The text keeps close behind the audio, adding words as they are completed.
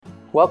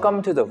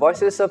Welcome to the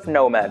Voices of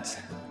Nomads,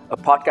 a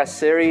podcast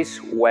series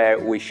where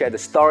we share the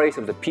stories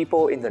of the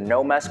people in the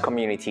Nomads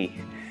community.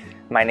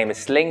 My name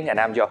is Linh and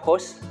I'm your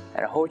host,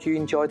 and I hope you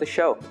enjoy the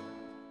show.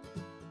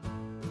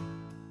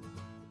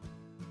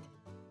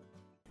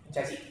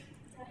 Chào chị.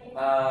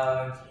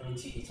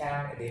 Chị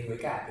Trang đã đến với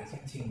cả cái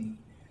chương trình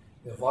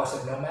The Voice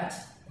of Nomads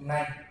hôm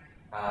nay.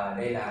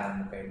 Đây là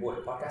một cái buổi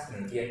podcast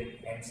đầu tiên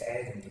em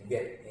sẽ dùng tiếng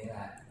Việt, nên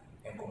là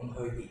em cũng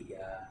hơi bị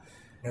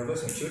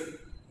nervous một chút,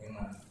 nhưng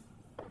mà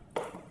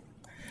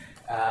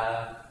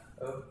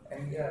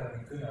em nghĩ là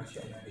mình cứ nói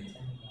chuyện là để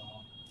xem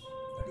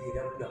nó đi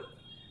đâu cũng được.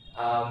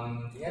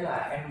 Thứ nhất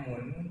là em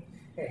muốn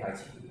hỏi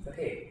chị có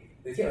thể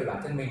giới thiệu về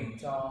bản thân mình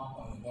cho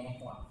mọi người nghe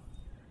không ạ?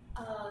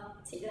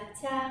 Chị là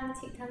Trang,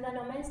 chị tham gia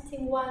Nomads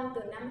Team One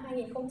từ năm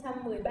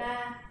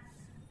 2013,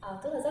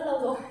 tức là rất lâu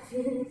rồi,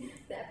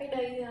 đã cách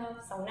đây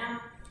 6 năm.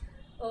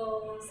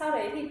 Sau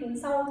đấy thì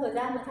sau thời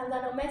gian mà tham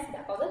gia Nomads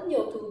đã có rất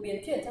nhiều thứ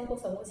biến chuyển trong cuộc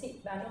sống của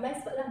chị, và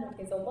Nomads vẫn là một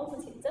cái dấu mốc mà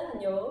chị rất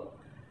là nhớ.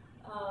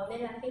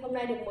 Nên là khi hôm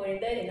nay được mời đến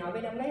đây để nói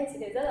về Nomads, chị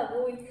thấy rất là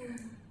vui.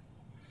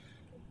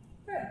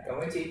 Cảm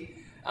ơn chị.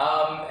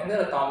 Em rất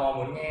là tò mò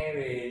muốn nghe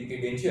về cái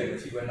biến chuyển của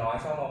chị vừa nói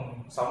trong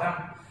vòng 6 năm.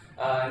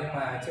 Nhưng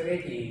mà trước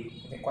đây thì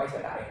mình quay trở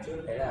lại một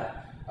chút, đấy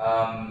là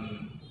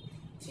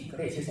chị có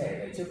thể chia sẻ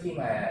về trước khi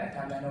mà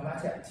tham gia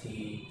Nomads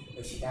thì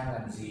chị đang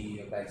làm gì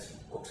và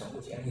cuộc sống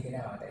của chị như thế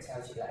nào, tại sao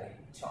chị lại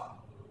chọn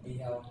đi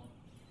theo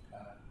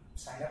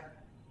sign up?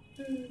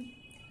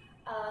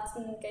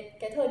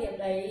 Cái thời điểm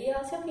đấy,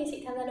 trước khi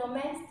chị tham gia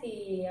Nomads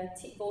thì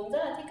chị vốn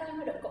rất là thích các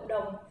hoạt động cộng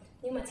đồng,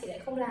 nhưng mà chị lại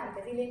không làm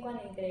cái gì liên quan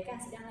đến cái đấy cả.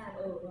 Chị đang làm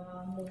ở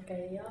một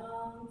cái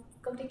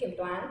công ty kiểm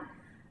toán,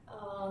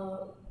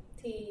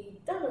 thì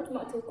tất cả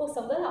mọi thứ cuộc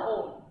sống rất là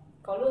ổn,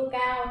 có lương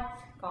cao,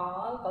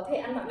 có thể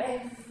ăn mặc đẹp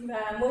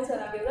và môi trường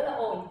làm việc rất là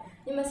ổn,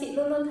 nhưng mà chị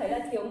luôn luôn thấy là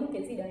thiếu một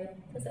cái gì đấy,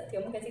 thật sự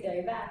thiếu một cái gì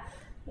đấy. Và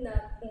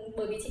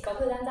bởi vì chị có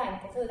thời gian rảnh,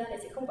 cái thời gian đấy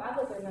chị không có áp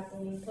lực về mặt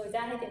thời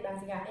gian hay tiền bạc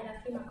gì cả, nên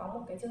là khi mà có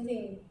một cái chương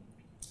trình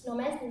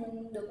Nomads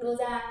được đưa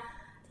ra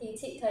thì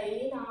chị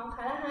thấy nó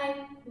khá là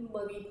hay,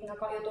 bởi vì nó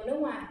có yếu tố nước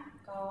ngoài,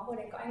 hồi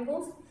đấy có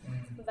Angus,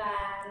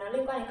 và nó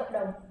liên quan đến cộng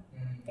đồng.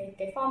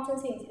 Cái form chương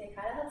trình chị thấy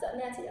khá là hấp dẫn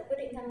nên là chị đã quyết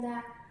định tham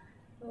gia.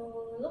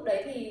 Lúc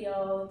đấy thì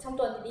trong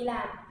tuần thì đi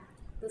làm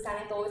từ sáng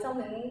đến tối,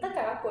 xong đến tất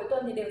cả các cuối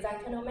tuần thì đều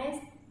dành cho Nomads,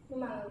 nhưng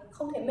mà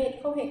không thấy mệt,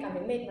 không hề cảm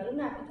thấy mệt, mà lúc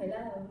nào cũng thấy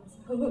là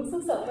hứng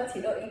sức sống, và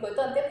chỉ đợi đến cuối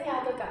tuần tiếp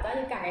theo. Tôi cảm giác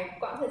như cả cái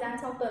quãng thời gian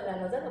trong tuần là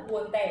nó rất là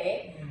buồn tẻ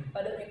ấy.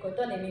 Và đợi đến cuối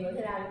tuần để mình có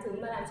thể làm những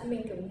thứ mà làm cho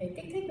mình kiểu thấy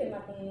kích thích về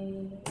mặt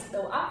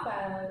đầu óc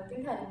và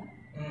tinh thần.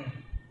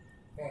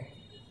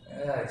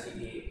 Nghĩa là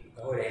chị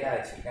hồi đấy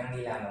là chị đang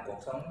đi làm, mà cuộc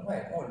sống cũng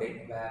phải ổn định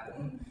và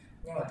cũng,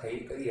 nhưng mà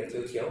thấy cái gì là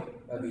chiếu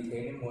và vì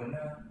thế nên muốn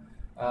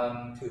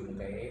thử một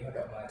cái hoạt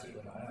động mà chị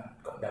vừa nói là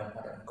cộng đồng.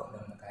 Hoạt động cộng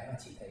đồng là cái mà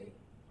chị thấy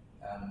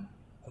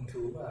hứng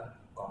thú và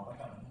có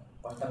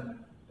quan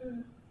tâm.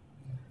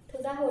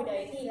 Thực ra hồi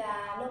đấy thì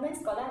là Nomads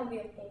có làm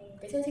việc,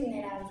 cái chương trình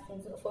này là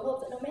phối hợp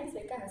giữa Nomads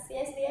với cả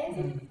CSDS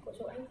của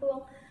chỗ Anh Phương.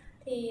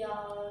 Thì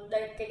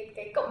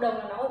cái cộng đồng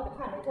là nó ở cái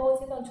khoản đấy thôi,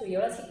 chứ còn chủ yếu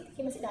là chị,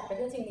 khi mà chị đặt cái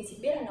chương trình thì chị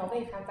biết là nó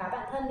về khám phá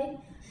bản thân ấy,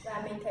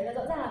 và mình thấy là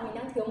rõ ràng là mình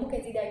đang thiếu một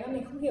cái gì đấy mà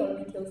mình không hiểu là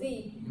mình thiếu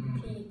gì.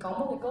 Thì có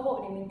một cái cơ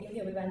hội để mình tìm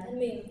hiểu về bản thân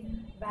mình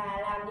và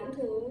làm những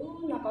thứ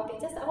nó có tính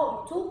chất xã hội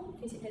một chút,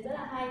 thì chị thấy rất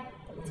là hay.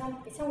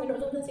 Trong cái nội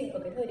dung chương trình ở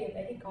cái thời điểm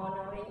đấy thì có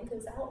nói đến những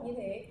thứ xã hội như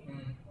thế.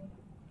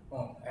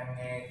 Em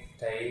nghe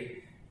thấy,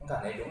 em cảm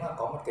thấy đúng là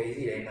có một cái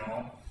gì đấy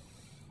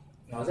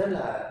nó rất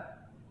là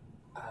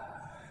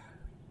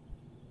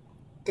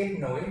kết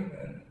nối,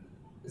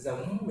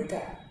 giống với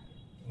cả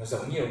nó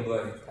giống nhiều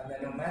người tham gia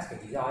Nomads. Cái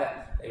lý do ấy,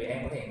 tại vì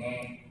em có thể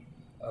nghe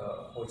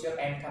hồi trước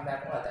em tham gia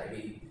cũng là tại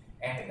vì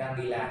em cũng đang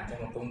đi làm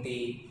trong một công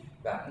ty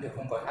và cũng được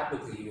không có áp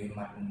lực gì về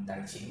mặt tài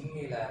chính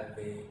như là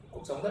về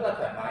cuộc sống, rất là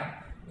thoải mái,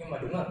 nhưng mà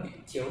đúng là bị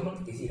chiếu mất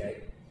cái gì đấy,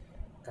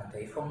 cảm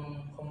thấy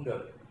không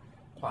được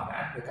thỏa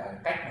mãn với cả cái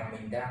cách mà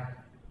mình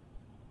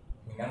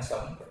đang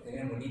sống, thế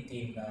nên muốn đi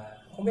tìm,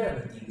 không biết là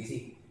mình tìm cái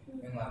gì.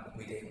 Nhưng mà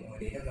vì thế cũng mới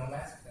đến được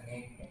Nomads và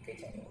nghe cái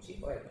trải nghiệm của chị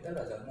có vẻ cũng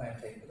rất là giống, mà em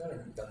thấy cũng rất là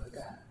giống với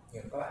cả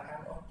nhiều các bạn khác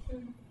nữa.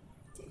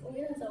 Chị cũng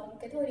nghĩ là giống.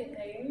 Cái thời điểm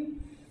đấy,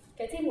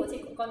 cái team của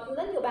chị cũng có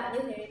rất nhiều bạn như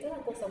thế, tức là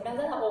cuộc sống đang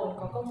rất là ổn,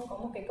 có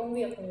một cái công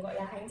việc gọi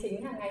là hành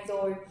chính hàng ngày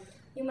rồi,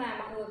 nhưng mà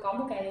mọi người có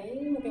một cái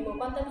mối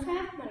quan tâm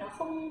khác mà nó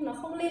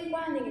không liên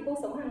quan đến cái cuộc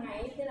sống hàng ngày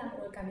ấy, nên là mọi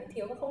người cảm thấy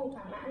thiếu và không được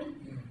thỏa mãn ấy.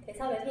 Thế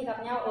sau đấy thì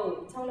gặp nhau ở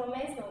trong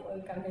Nomads và mọi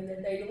người cảm thấy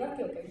đấy đúng là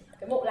kiểu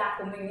cái bộ lạc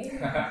của mình ấy.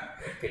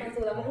 Mặc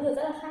dù là mỗi người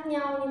rất là khác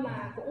nhau, nhưng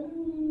mà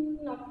cũng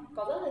nó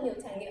có rất là nhiều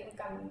trải nghiệm,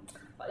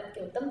 gọi là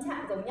kiểu tâm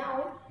trạng giống nhau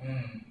ấy.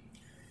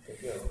 Cái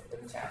kiểu tâm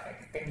trạng, cái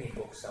cách nhìn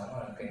cuộc sống,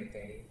 là cái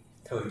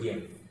thời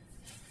điểm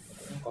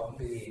cũng có một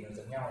cái gì nó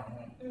giống nhau, đúng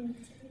không?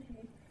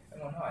 Em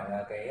muốn hỏi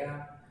là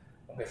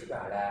ông chị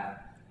bảo là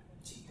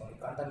chị có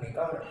quan tâm đến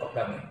các hoạt động cộng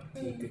đồng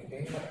ấy, thì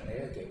cái hoạt động đấy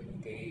là kiểu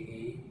những cái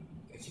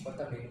chị quan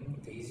tâm đến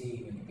cái gì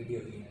và những cái điều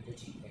gì làm cho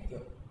chị thấy kiểu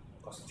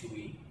có sự chú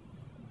ý?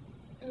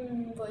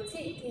 Với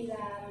chị thì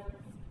là,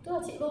 tức là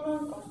chị luôn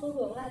luôn có xu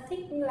hướng là thích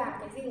làm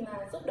cái gì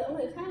mà giúp đỡ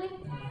người khác ấy.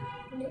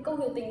 những công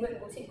việc tình nguyện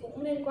của chị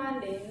cũng liên quan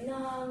đến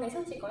ngày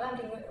trước chị có làm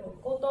tình nguyện ở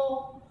Cô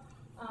Tô,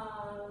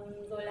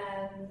 rồi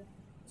là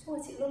chung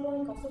là chị luôn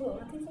luôn có xu hướng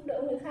là thích giúp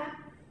đỡ người khác,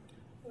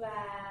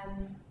 và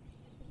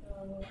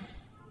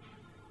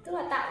tức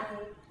là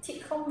chị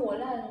không muốn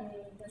là,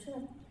 nói chung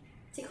là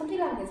chị không thích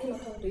làm cái gì mà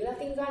thuần túy là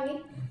kinh doanh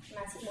ấy,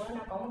 mà chị muốn là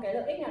nó có một cái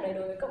lợi ích nào đấy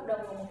đối với cộng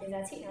đồng và một cái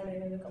giá trị nào đấy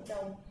đối với cộng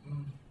đồng.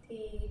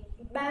 Thì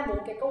 3-4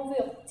 cái công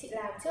việc chị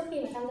làm trước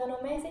khi mà tham gia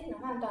Nomads ấy, nó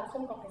hoàn toàn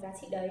không có cái giá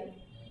trị đấy,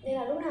 nên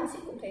là lúc nào chị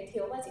cũng thấy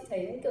thiếu, và chị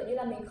thấy kiểu như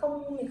là mình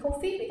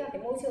không fit với cả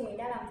cái môi trường mình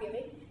đang làm việc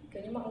ấy,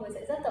 kiểu như mọi người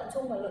sẽ rất tập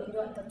trung vào lợi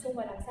nhuận, tập trung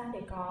vào làm sao để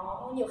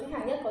có nhiều khách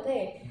hàng nhất có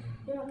thể,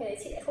 nhưng mà cái đấy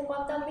chị lại không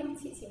quan tâm ấy.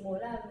 Chị chỉ muốn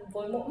là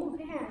với mỗi một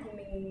khách hàng thì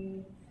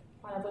mình,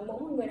 hoặc là với mỗi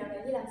một người nào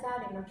đấy thì làm sao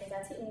để mà cái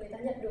giá trị người ta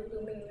nhận được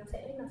từ mình nó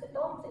sẽ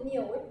tốt, nó sẽ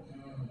nhiều ấy.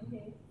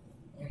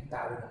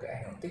 Tạo được một cái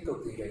ảnh hưởng tích cực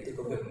gì đấy từ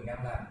công việc mình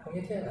đang làm, không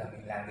nhất thiết là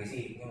mình làm cái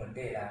gì, nhưng vấn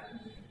đề là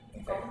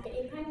mình có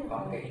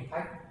một cái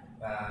impact,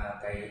 và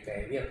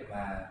cái việc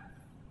mà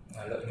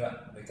lợi nhuận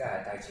với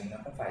cả tài chính nó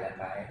không phải là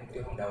cái mục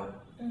tiêu hàng đầu.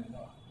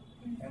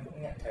 Em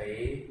cũng nhận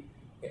thấy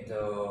hiện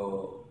giờ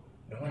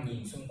đúng là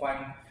nhìn xung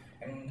quanh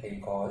em thấy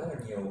có rất là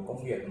nhiều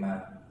công việc mà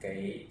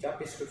cái job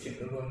description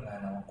luôn luôn là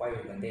nó quay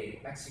về vấn đề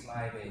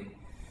maximize về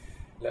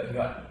lợi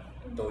nhuận,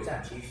 tối giảm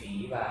chi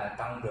phí và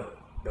tăng được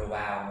đầu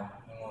vào,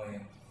 rồi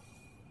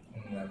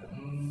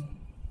cũng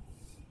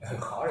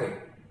khó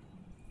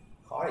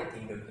để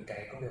tìm được những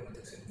cái công việc mà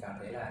thực sự cảm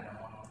thấy là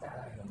nó tạo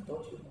ra ảnh hưởng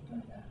tốt, chứ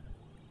không phải là,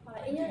 hoặc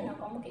là ít nhất là nó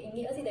có một cái ý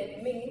nghĩa gì đấy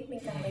với mình ấy. Mình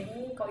cảm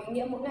thấy có ý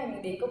nghĩa mỗi ngày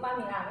mình đến cơ quan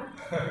mình làm ấy.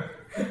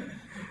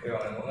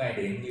 Gọi là mỗi ngày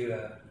đến như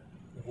là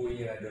vui,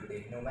 như là được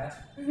đến Nomads.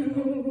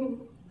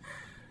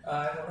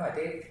 Em muốn hỏi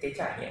cái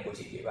trải nghiệm của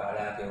chị bảo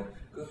là kiểu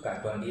cứ cả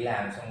tuần đi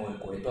làm xong rồi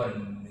cuối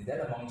tuần thì rất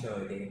là mong chờ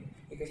đến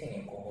cái trải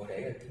nghiệm của hồi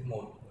đấy ở team 1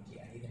 của chị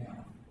là như thế nào?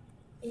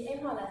 Ý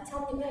em hỏi là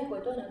trong những ngày cuối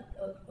tuần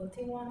ở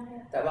team 1 hay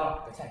là? Dạ vâng,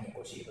 cái trải nghiệm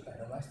của chị với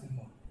cả Nomads team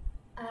 1.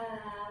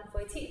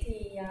 Với chị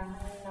thì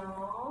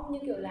nó như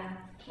kiểu là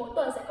mỗi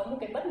tuần sẽ có một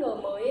cái bất ngờ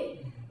mới ấy.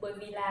 Bởi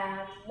vì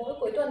là mỗi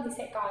cuối tuần thì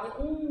sẽ có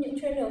những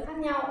trainer khác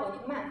nhau ở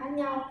những mảng khác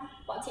nhau.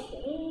 Bọn chị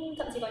cũng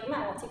thậm chí có những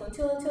mảng bọn chị còn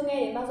chưa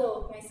nghe đến bao giờ.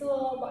 Ngày xưa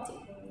bọn chị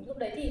lúc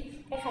đấy thì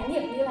cái khái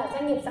niệm như là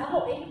doanh nghiệp xã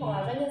hội ấy, hoặc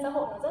là doanh nhân xã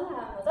hội nó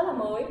rất là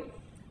mới.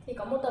 Thì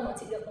có một tuần bọn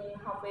chị được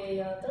học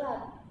về, tức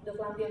là được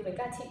làm việc với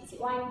cả chị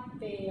Oanh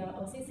về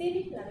ở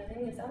CCIP là về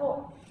doanh nghiệp xã hội.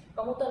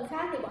 Có một tuần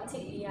khác thì bọn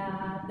chị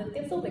được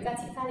tiếp xúc với cả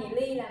chị Phan Ý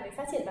Ly làm về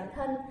phát triển bản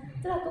thân.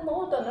 Tức là cứ mỗi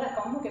một tuần nó lại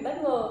có một cái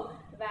bất ngờ,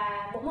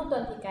 và mỗi một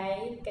tuần thì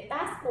cái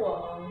task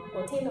của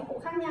team nó cũng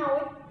khác nhau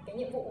ấy, cái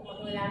nhiệm vụ của mọi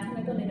người làm trong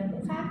cái tuần này nó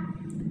cũng khác.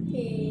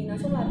 Thì nói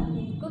chung là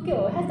cứ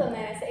kiểu hết tuần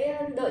này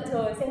sẽ đợi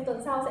chờ xem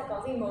tuần sau sẽ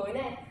có gì mới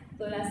này,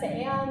 rồi là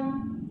sẽ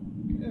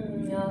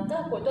tức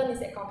là cuối tuần thì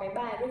sẽ có cái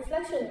bài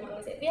reflection, mọi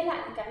người sẽ viết lại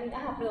những cái mình đã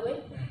học được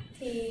ấy.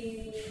 Thì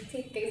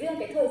riêng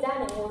cái thời gian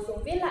để ngồi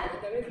xuống viết lại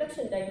những cái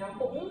reflection đấy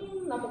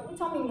nó cũng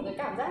cho mình một cái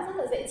cảm giác rất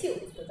là dễ chịu,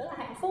 rất là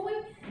hạnh phúc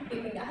ấy,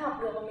 vì mình đã học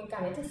được và mình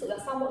cảm thấy thực sự là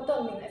sau mỗi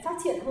tuần mình lại phát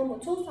triển hơn một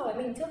chút so với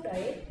mình trước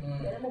đấy.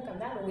 Đấy là một cảm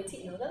giác đối với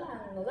chị, nó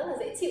rất là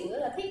dễ chịu, rất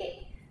là thích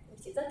ấy.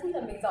 Chị rất thích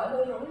là mình giỏi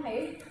hơn lúc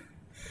này.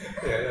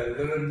 Là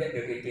luôn luôn nhận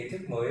được cái kiến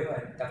thức mới, và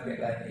đặc biệt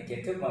là những kiến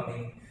thức mà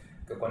mình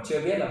kiểu còn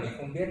chưa biết là mình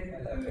không biết,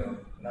 hay là kiểu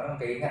nó là một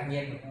cái ngạc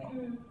nhiên, đúng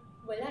không?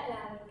 Với lại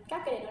là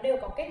các cái đấy nó đều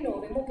có kết nối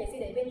với một cái gì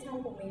đấy bên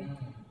trong của mình.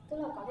 Tức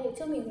là có thể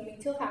trước mình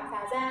chưa khám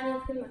phá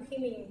ra, nhưng khi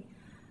mình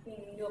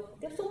được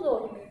tiếp xúc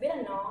rồi thì mình biết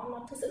là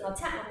nó thực sự nó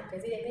chạm vào một cái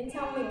gì đấy bên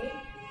trong mình ấy.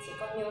 Chị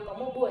còn nhớ có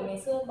một buổi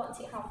ngày xưa bọn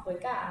chị học với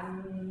cả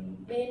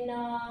bên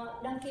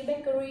Donkey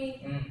Bakery.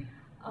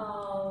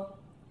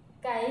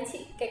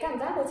 Cái cảm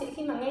giác của chị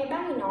khi mà nghe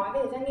bác ấy nói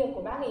về doanh nghiệp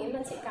của bác ấy, mà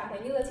chị cảm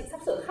thấy như là chị sắp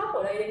sửa khóc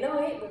ở đấy đến nơi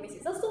ấy, bởi vì chị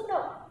rất xúc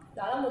động.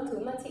 Đó là một thứ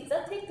mà chị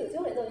rất thích từ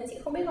trước đến giờ, nhưng chị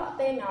không biết gọi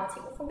tên nó,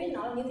 chị cũng không biết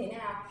nó là như thế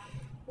nào.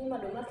 Nhưng mà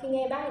đúng là khi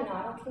nghe bác ấy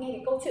nói, và khi nghe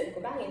cái câu chuyện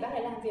của bác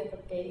ấy làm việc ở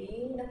cái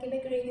Donkey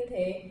Bakery như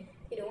thế,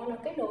 thì đúng là nó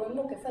kết nối với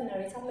một cái phần nào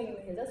đấy trong mình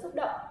thấy rất xúc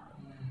động.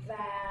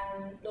 Và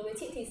đối với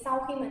chị thì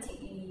sau khi mà chị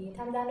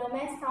tham gia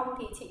Nomads xong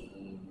thì chị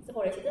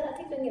hồi đấy chị rất là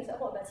thích doanh nghiệp xã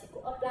hội, và chị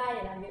cũng apply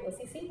để làm việc ở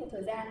CCIP một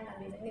thời gian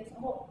làm việc doanh nghiệp xã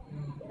hội.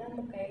 Đấy là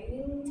một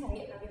cái trải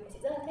nghiệm làm việc mà chị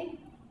rất là thích.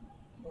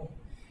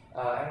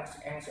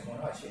 Em sẽ muốn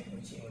hỏi chuyện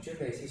với chị một chút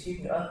về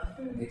CCIP nữa.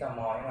 Thấy tò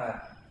mò, nhưng mà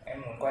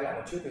em muốn quay lại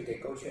một chút về cái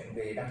câu chuyện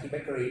về Donkey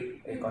Bakery,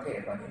 để có thể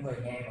có những người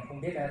nghe mà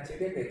không biết, chưa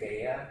biết về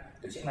cái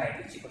tổ chức này,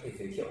 thì chị có thể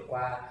giới thiệu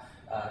qua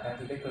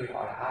Donkey Bakery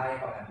họ là ai,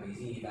 họ làm cái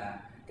gì, và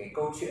cái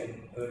câu chuyện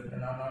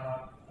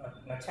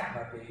nó chạm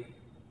vào cái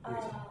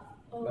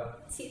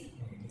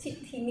chị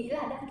thì nghĩ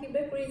là Donkey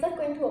Bakery rất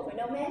quen thuộc với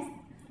Nomads,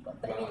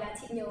 tại vì là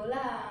chị nhớ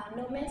là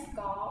Nomads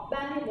có 3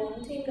 hay 4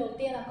 team đầu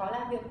tiên là có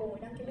làm việc cùng với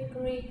Donkey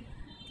Bakery.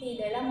 Thì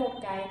đấy là một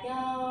cái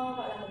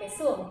gọi là một cái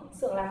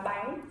xưởng làm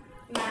bánh,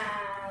 mà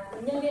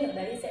nhân viên ở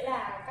đấy sẽ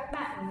là các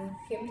bạn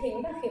khiếm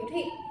thính và khiếm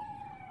thị.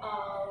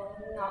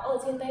 Nó ở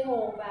trên Tây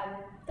Hồ, và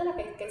tức là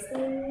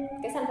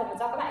cái sản phẩm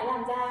do các bạn ấy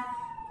làm ra,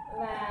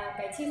 và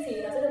cái chi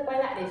phí nó sẽ được quay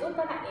lại để giúp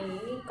các bạn ấy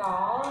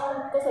có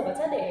cơ sở vật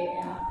chất để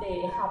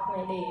học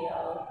này, để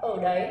ở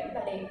đấy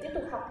và để tiếp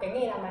tục học cái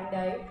nghề làm bánh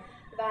đấy.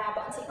 và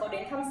bọn chị có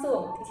đến thăm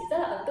xưởng thì chị rất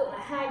là ấn tượng là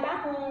hai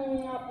bác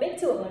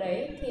bếp trưởng ở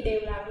đấy thì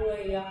đều là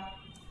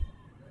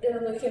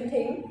người khiếm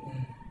thính.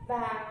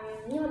 Và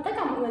nhưng mà tất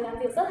cả mọi người làm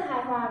việc rất là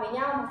hài hòa với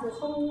nhau, mặc dù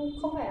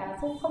không phải là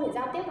không thể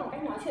giao tiếp bằng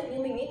cách nói chuyện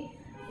như mình ý,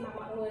 mà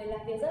mọi người làm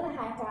việc rất là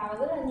hài hòa và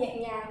rất là nhẹ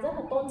nhàng, rất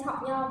là tôn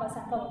trọng nhau, và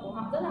sản phẩm của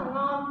họ rất là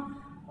ngon.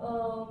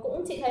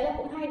 Cũng chị thấy là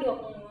cũng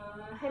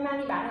hay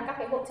mang đi bán ở các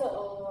cái hội chợ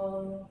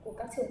của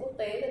các trường quốc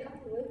tế rồi các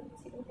thứ ấy.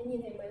 Chị cũng thấy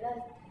nhìn thấy mấy lần.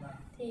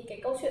 Thì cái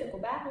câu chuyện của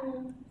bác,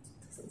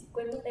 thực sự chị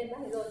quên mất tên bác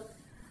ấy rồi.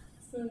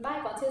 Bác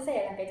ấy có chia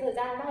sẻ là cái thời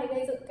gian bác ấy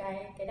gây dựng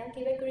cái đăng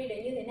ký bakery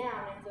đấy như thế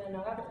nào này, rồi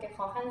nó gặp những cái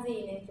khó khăn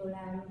gì này, rồi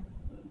là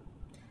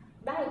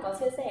bác ấy có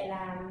chia sẻ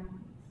là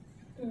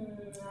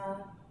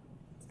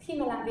khi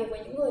mà làm việc với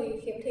những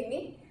người khiếm thính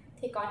ý,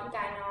 thì có những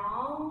cái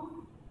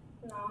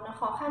nó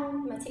khó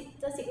khăn mà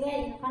chị nghe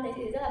những khó khăn đấy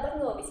thì rất là bất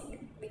ngờ, vì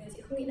bình thường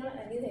chị không nghĩ nó lại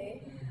là như thế.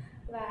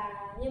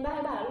 Và như bác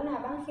ấy bảo là lúc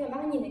nào khi mà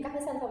bác nhìn thấy các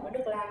cái sản phẩm nó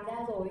được làm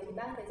ra rồi thì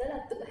bác thấy rất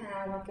là tự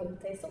hào và kiểu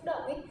thấy xúc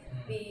động ấy,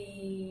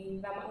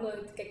 và mọi người,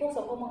 cái cuộc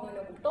sống của mọi người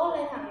nó cũng tốt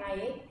lên hàng ngày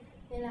ấy.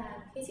 Nên là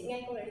khi chị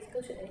nghe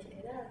câu chuyện đấy chị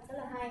thấy rất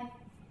là hay.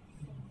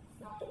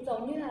 Nó cũng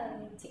giống như là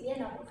chị nghe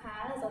nó cũng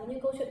khá là giống như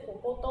câu chuyện của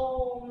cô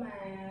Tô mà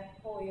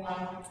hồi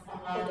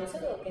tổ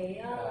chức ở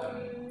cái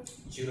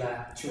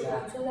Chula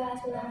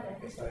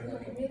đấy, nó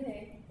cũng như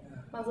thế.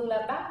 Mặc dù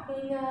là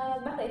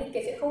bác đấy thì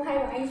kể chuyện không hay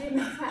bằng anh Jim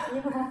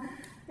Phạm,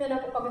 nhưng nó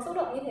cũng có cái xúc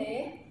động như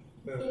thế.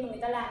 Khi mà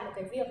người ta làm một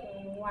cái việc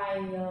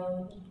ngoài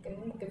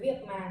một cái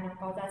việc mà nó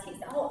có giá trị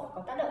xã hội,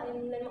 có tác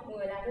động lên mọi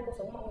người, làm cho cuộc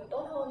sống của mọi người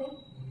tốt hơn ấy,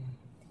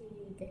 thì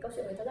cái câu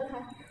chuyện người ta rất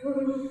hay.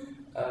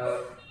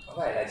 Có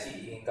phải là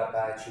chị gặp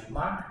chú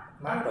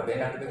Mark ở bên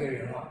Đăng Ký Bakery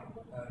đúng không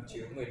ạ? Chú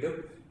người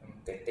Đức,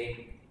 cái tên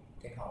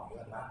họ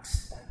là Mark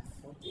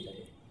Stanford gì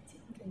đấy.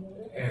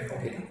 Em không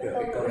thể đọc được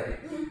cái câu đấy.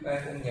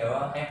 Em cũng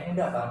nhớ, em cũng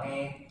đọc và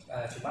nghe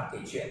chú Mark kể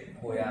chuyện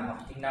hồi học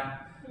kinh năm,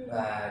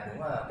 và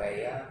đúng là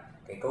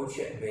cái câu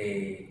chuyện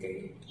về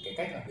cái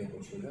cách làm việc của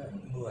chú là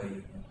những người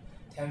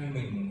theo như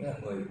mình nghĩ là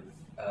người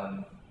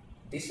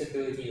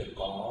disability là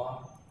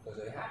có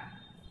giới hạn,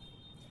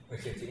 người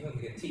khiếm thính và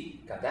người khiếm thị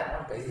cảm giác nó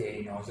là cái gì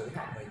đấy nó giới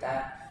hạn người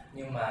ta.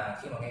 Nhưng mà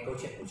khi mà nghe câu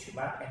chuyện của chú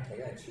Mark, em thấy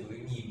là chú ấy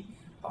nhìn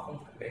họ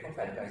không phải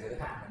là cái giới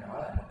hạn, mà nó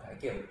là một cái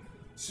kiểu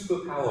super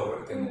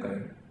power, kiểu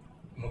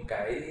một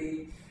cái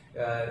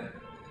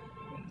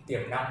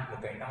tiềm năng, một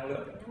cái năng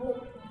lượng,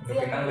 một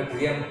cái năng lực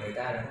riêng của người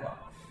ta, đúng không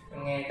ạ?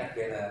 Em nghe đặc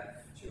biệt là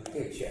chú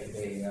kể chuyện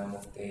về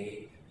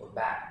một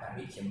bạn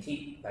bị khiếm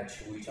thị, và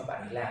chú ý cho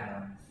bạn ấy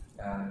làm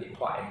điện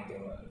thoại, kiểu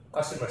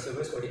customer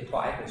service của điện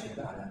thoại của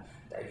chú bảo là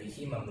tại vì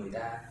khi mà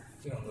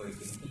người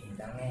khiếm thị người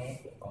ta nghe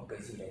có cái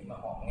gì đấy mà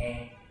họ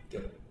nghe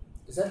kiểu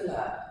rất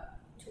là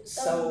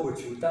sâu và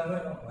chú tâm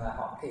ấy, và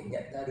họ có thể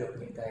nhận ra được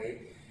những cái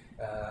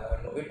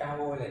nỗi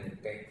đau hay là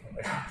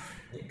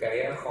những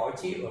cái khó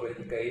chịu và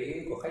những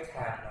cái của khách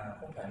hàng mà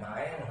không thoải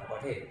mái, mà có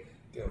thể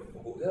kiểu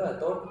phục vụ rất là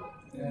tốt.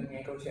 Nên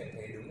nghe câu chuyện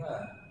thì đúng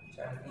là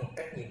cho em một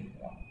cách nhìn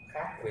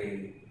khác về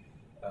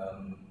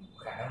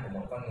khả năng của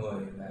mỗi con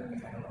người và cái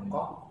khả năng đóng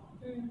góp.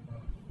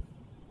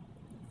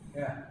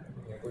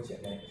 Nghe câu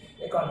chuyện này.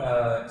 Thế còn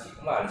chị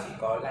cũng bảo là chị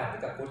có làm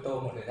với cả cô Tô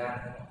một thời gian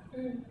đúng không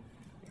ạ?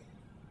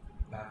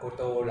 Mà cô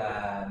Tô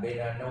là bên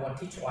No One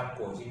Teach One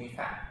của Jimmy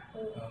Phạm,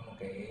 một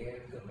cái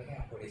hướng khách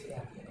hàng của đấy. Chị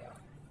làm gì đấy ạ?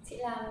 Chị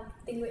làm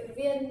tình nguyện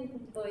viên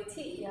với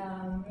chị,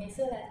 ngày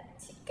xưa là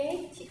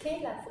chị Kate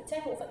là phụ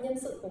trách bộ phận nhân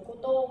sự của cô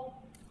Tô.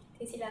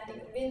 Thì chị làm tình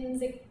nguyện viên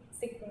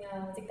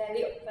dịch tài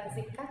liệu và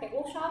dịch các cái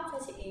workshop cho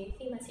chị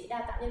khi mà chị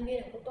đào tạo nhân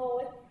viên ở cô Tô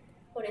ấy.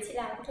 Hồi đấy chị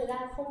làm cũng thời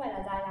gian không phải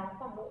là dài lắm,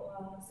 khoảng độ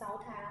 6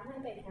 tháng hay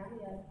 7 tháng gì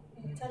đấy.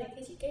 Cho đến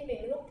khi chị Kate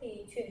về nước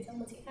thì chuyển cho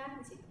một chị khác,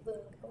 thì chị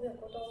dừng công việc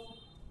cô Tô.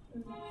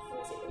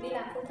 Chị cũng đi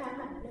làm full time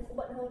hẳn nên cũng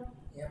bận hơn.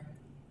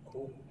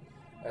 Cool.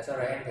 Và sau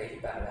đó em thấy chị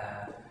bảo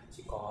là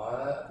chị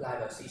có apply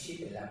vào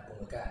C-Ship để làm cùng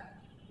với cả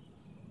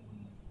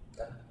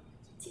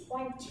chị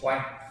Oanh. Chị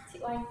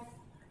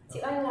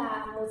Okay. Oanh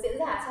là một diễn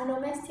giả trong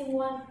Nomads Team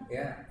One.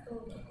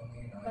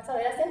 Và sau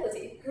đấy là sếp của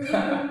chị.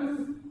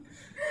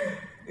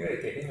 Thế để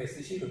kể thêm về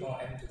C-Ship được không?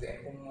 Em thực sự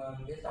em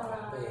không biết rõ lắm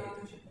về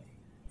câu chuyện này.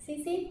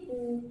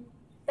 C-Ship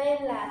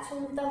tên là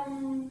Trung tâm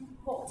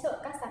hỗ trợ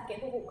các sáng kiến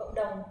phục vụ cộng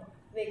đồng.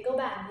 Về cơ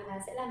bản thì là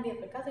sẽ làm việc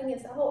với các doanh nghiệp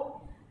xã hội.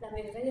 Làm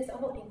việc với doanh nghiệp xã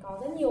hội thì có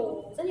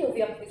rất nhiều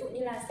việc, ví dụ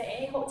như là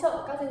sẽ hỗ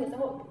trợ các doanh nghiệp xã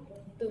hội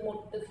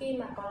từ khi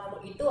mà còn là một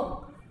ý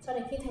tưởng cho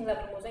đến khi thành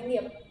lập một doanh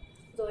nghiệp,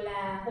 rồi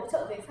là hỗ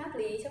trợ về pháp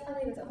lý cho các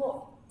doanh nghiệp xã hội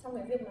trong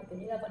cái việc mà kiểu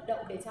như là vận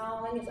động để cho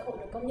doanh nghiệp xã hội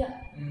được công nhận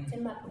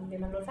về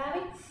mặt luật pháp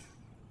ấy,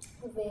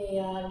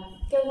 về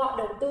kêu gọi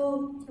đầu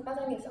tư cho các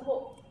doanh nghiệp xã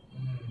hội,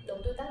 đầu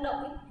tư tác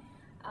động ấy,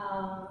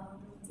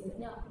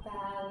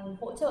 và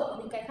hỗ trợ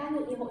những cái khác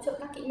như hỗ trợ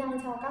các kỹ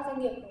năng cho các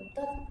doanh nghiệp,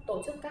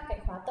 tổ chức các cái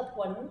khóa tập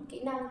huấn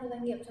kỹ năng cho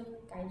doanh nghiệp trong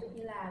cái ví dụ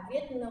như là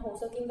viết hồ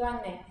sơ kinh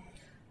doanh này,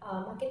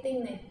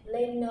 marketing này,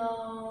 lên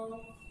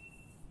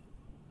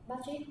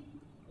budget,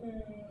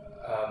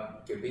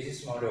 kiểu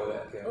business model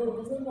ấy, kiểu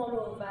business model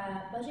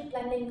và budget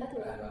planning các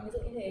thứ, ví dụ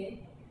như thế.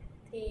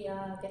 Thì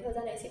cái thời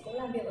gian đấy chị cũng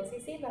làm việc ở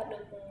C-Ship và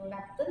được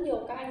gặp rất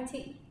nhiều các anh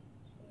chị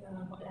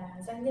gọi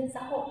là doanh nhân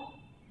xã hội,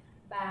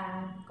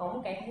 và có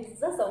một cái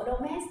rất giống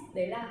Nomad,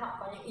 đấy là họ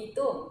có những ý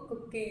tưởng cực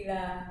kỳ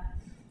là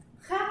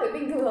khác với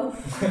bình thường.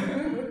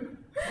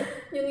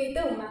 Những ý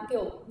tưởng mà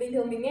kiểu bình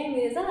thường mình nghe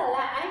mình rất là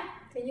lạ ấy,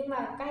 thế nhưng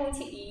mà các anh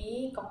chị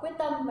ý có quyết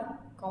tâm và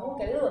có một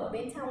cái lửa ở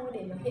bên trong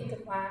để mà hiện thực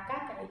hóa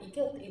các cái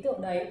ý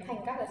tưởng đấy thành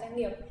các cái doanh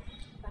nghiệp,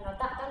 và nó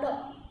tạo tác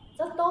động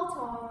rất tốt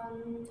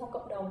cho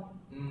cộng đồng.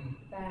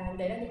 Và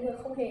đấy là những người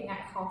không hề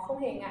ngại khó, không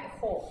hề ngại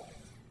khổ,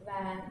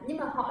 và nhưng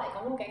mà họ lại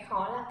có một cái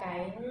khó là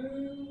cái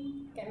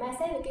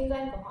mindset về kinh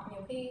doanh của họ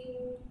nhiều khi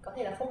có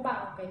thể là không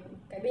bằng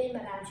cái bên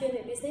mà làm chuyên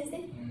về business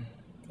ấy.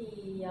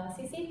 Thì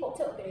CCIP hỗ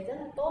trợ cái đấy rất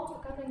là tốt cho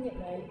các doanh nghiệp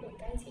đấy để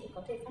các anh chị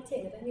có thể phát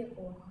triển cái doanh nghiệp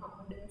của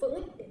họ đứng vững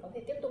ấy, để có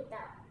thể tiếp tục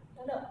tạo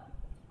tác động.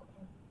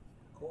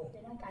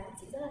 Đấy là cái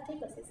chị rất là thích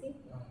ở CCIP,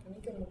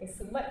 như kiểu một cái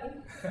sứ mệnh ấy.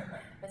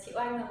 Và chị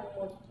Oanh là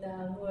một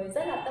người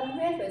rất là tâm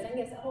huyết với doanh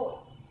nghiệp xã hội.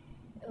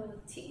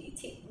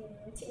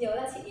 Chị nhớ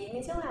là chị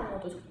ngày trước làm một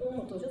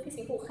tổ chức phi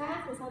chính phủ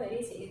khác, thì sau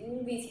đấy thì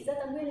vì chị rất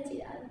tâm huyết nên chị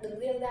đã đứng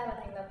riêng ra và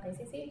thành lập cái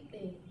CCIP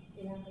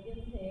để làm cái việc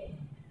như thế.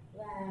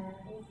 Và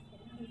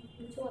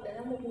nói chung là đấy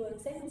là một người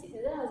sếp mà chị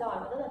thấy rất là giỏi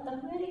và rất là tâm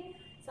huyết ý.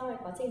 Sau này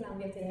quá trình làm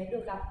việc thì đấy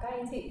được gặp các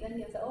anh chị doanh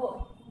nghiệp xã hội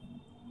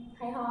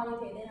hay ho như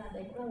thế, nên là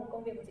đấy cũng là một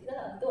công việc của chị rất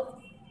là ấn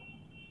tượng.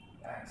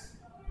 Nice.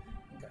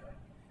 Cảm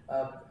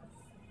ơn.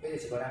 Bây giờ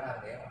chị có đang làm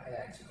đấy không? Hay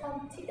là chị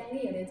không? Chị đã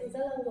nghỉ ở đấy từ rất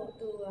lâu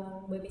rồi,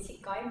 bởi vì chị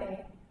có em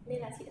bé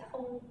nên là chị đã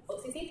không, ở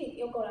CCIP thì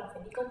yêu cầu là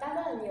phải đi công tác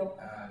rất là nhiều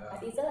và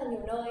đi rất là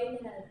nhiều nơi,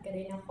 nên là cái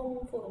đấy nó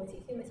không phù hợp với chị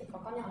khi mà chị có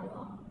con nhỏ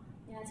nữa,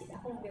 nên là chị đã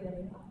không làm việc ở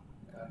đấy nữa.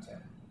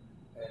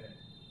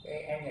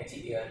 Em nhà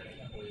chị là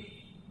người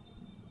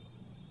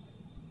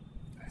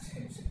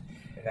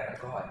là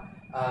câu hỏi.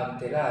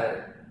 Thế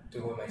là từ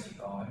hồi mà chị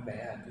có em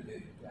bé là tự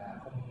định là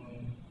không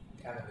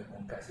theo là việc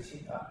cùng cả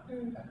CCIP nữa.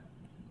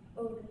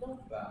 Đúng rồi.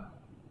 Vâng.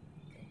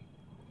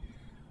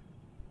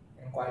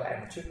 Em quay lại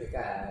một chút với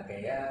cả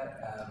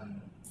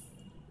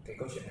cái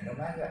câu chuyện này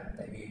Nomad vậy.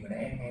 Tại vì vừa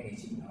nãy em nghe thì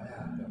chị nói là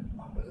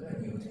học được rất là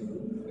nhiều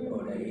thứ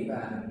ở đấy,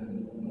 và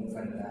một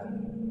phần là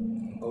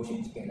câu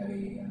chuyện chị kể là về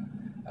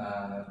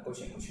câu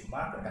chuyện của chú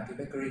Mark ở Đăng Ký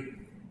Bakery.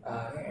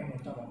 Nhưng em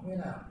muốn tò mò không biết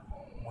là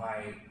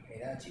ngoài thế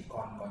ra chị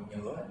còn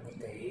nhớ là những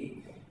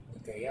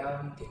cái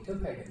kiến thức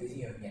hay những cái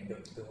gì mà nhận được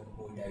từ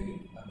hồi đấy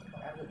mà mình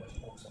còn áp dụng vào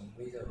trong cuộc sống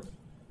bây giờ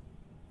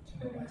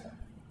trong Nomad sao?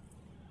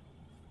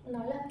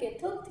 Nói là kiến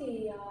thức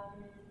thì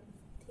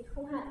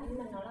không hẳn, nhưng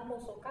mà nó là một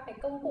số các cái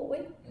công cụ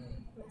ấy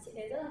mà chị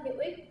thấy rất là hữu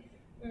ích.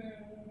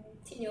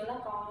 Chị nhớ là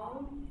có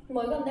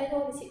mới gần đây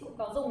thôi thì chị cũng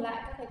có dùng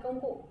lại các cái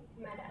công cụ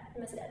mà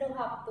chị đã được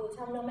học từ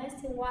trong Nomad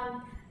Team One.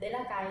 Đấy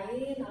là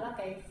nó là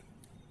cái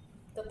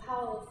the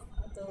power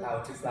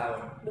to flower.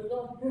 Đúng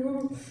rồi.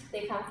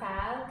 Để khám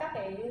phá các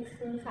cái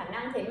khả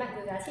năng, thế mạnh,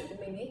 và giá trị của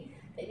mình ấy.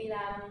 Tại vì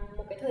là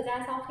một cái thời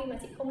gian sau khi mà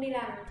chị không đi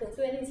làm thường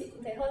xuyên thì chị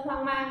cũng thấy hơi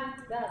hoang mang,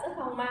 thực ra là rất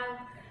hoang mang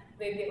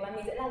về việc là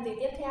mình sẽ làm gì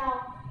tiếp theo.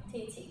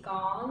 Thì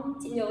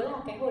chị nhớ là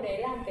cái hồi đấy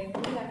làm cái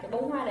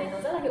bông hoa đấy nó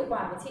rất là hiệu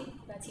quả với chị,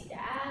 và chị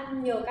đã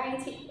nhờ các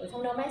anh chị ở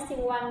trong Nomad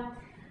Team One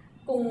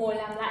cùng ngồi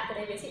làm lại cái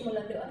đấy với chị một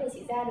lần nữa để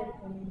chị ra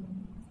được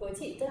với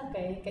chị, tức là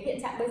cái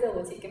hiện trạng bây giờ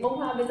của chị, cái bông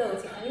hoa bây giờ của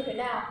chị nó như thế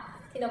nào,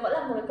 thì nó vẫn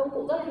là một cái công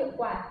cụ rất là hiệu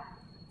quả.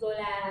 Rồi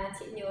là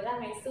chị nhớ là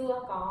ngày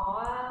xưa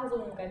có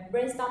dùng cái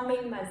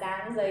brainstorming mà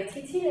dán giấy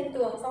chít lên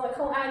tường, xong rồi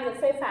không ai được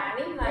phê phán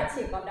ý, mà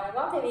chỉ có đóng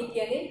góp thêm ý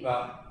kiến ý.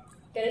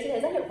 Cái đấy chị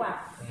thấy rất hiệu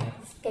quả.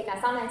 Kể cả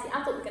sau này chị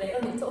áp dụng cái đấy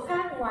ở những chỗ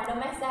khác ngoài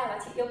Nomad ra, và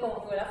chị yêu cầu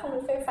mọi người là không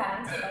được phê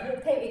phán, chỉ có được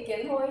thêm ý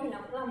kiến thôi, thì nó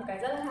cũng là một cái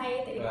rất là hay.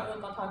 Tại vì mọi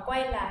người có thói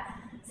quen là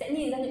sẽ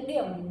nhìn ra những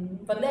điểm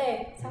vấn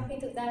đề, trong khi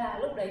thực ra là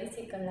lúc đấy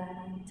chỉ cần là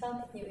cho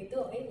thật nhiều ý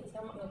tưởng ấy để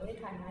cho mọi người có thể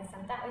thoải mái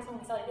sáng tạo ấy, xong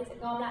rồi sau đấy mình sẽ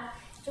gom lại.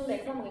 Chung đấy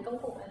cũng là một cái công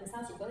cụ mà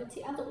sao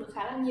chị áp dụng được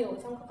khá là nhiều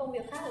trong các công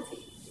việc khác của chị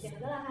thấy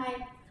nó rất là hay.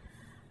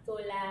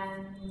 Rồi là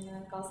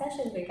có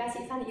session với ca sĩ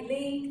Phan Ý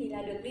Ly thì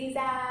là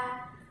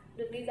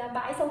được đi ra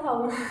bãi sông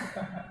Hồng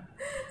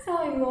xong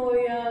rồi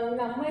ngồi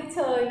ngắm mây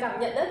trời, cảm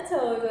nhận đất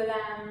trời, rồi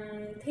làm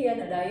thiền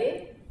ở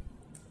đấy.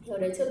 Thì ở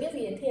đấy chưa biết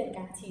gì đến thiền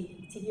cả,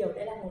 chỉ hiểu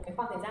đây là một cái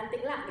khoảng thời gian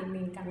tĩnh lặng để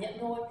mình cảm nhận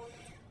thôi.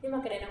 Nhưng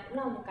mà cái đấy nó cũng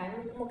là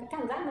một cái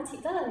cảm giác mà chị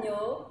rất là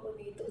nhớ, bởi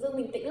vì tự dưng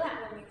mình tĩnh lại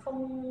và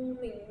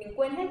mình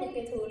quên hết những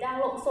cái thứ đang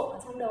lộn xộn ở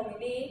trong đầu mình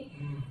đi.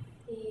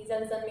 Thì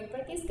dần dần mình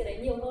practice cái đấy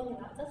nhiều hơn thì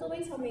nó rất giúp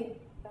ích cho mình.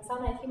 Và sau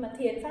này khi mà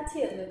thiền phát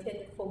triển rồi, thiền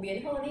được phổ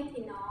biến hơn ý,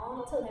 thì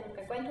nó trở thành một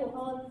cái quen thuộc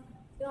hơn.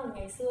 Chứ còn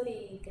ngày xưa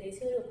thì cái đấy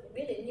chưa được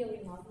biết đến nhiều, thì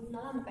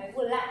nó là một cái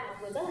vừa lạ mà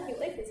vừa rất là hữu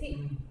ích với chị.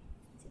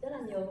 Chị rất là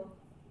nhớ.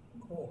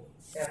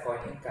 Thế là có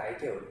những cái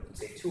kiểu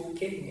cái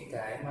toolkit, những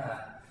cái mà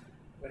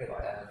có thể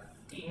gọi là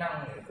kỹ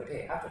năng để có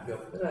thể áp dụng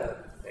được, tức là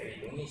tại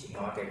vì đúng như chị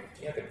nói,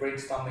 cái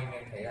brainstorming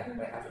em thấy là có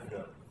thể áp dụng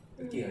được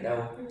bất kỳ ở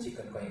đâu. Chỉ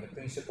cần có những cái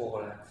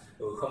principle là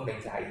không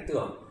đánh giá ý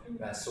tưởng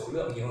và số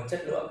lượng nhiều hơn chất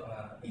lượng, mà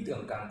ý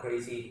tưởng càng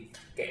crazy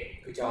kệ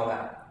cứ cho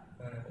vào,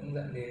 cũng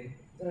dẫn đến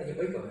rất là hữu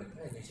ích ở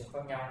rất là nhiều trường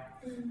khác nhau.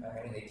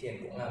 Em thấy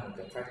thiền cũng là một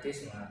cái practice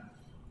mà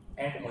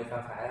em cũng mới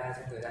khám phá ra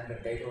trong thời gian gần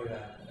đây thôi,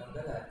 là nó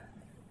rất là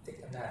thích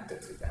tham gia,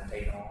 thực sự cảm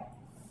thấy nó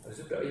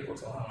giúp đỡ cho cuộc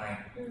sống hàng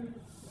ngày.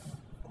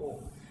 Cool.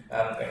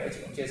 Cái nữa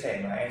chị cũng chia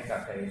sẻ mà em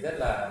cảm thấy rất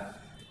là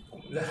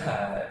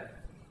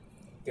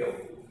kiểu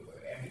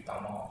em bị tò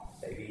mò,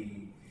 tại vì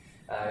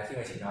khi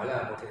mà chị nói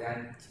là một thời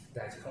gian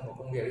là chị không có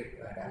công việc ấy,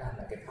 và đã làm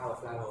lại cái Power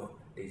Flower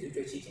để giúp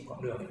cho chị trên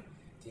quãng đường ấy,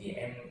 thì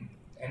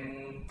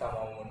em tò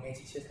mò muốn nghe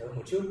chị chia sẻ hơn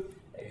một chút,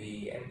 tại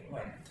vì em cũng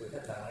phải thú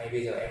thật là ngay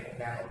bây giờ em cũng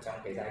đang ở trong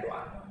cái giai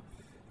đoạn mà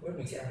không biết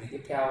mình sẽ làm gì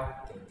tiếp theo,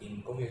 để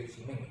tìm công việc cho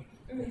chính mình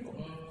ấy. Mình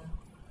cũng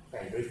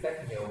phải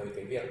reflect nhiều về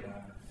cái việc mà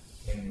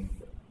mình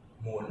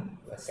muốn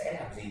và sẽ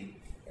làm gì.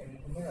 Em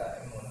không biết là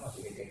em muốn hỏi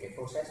chị về cái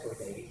process hồi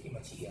đấy khi mà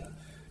chị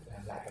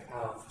làm lại cái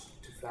Power to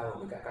Flower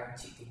với cả các anh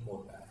chị team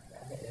 1 đã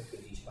nhận ra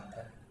điều gì cho bản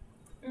thân?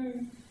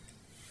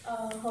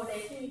 Hồi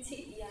đấy thì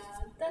chị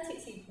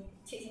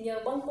chỉ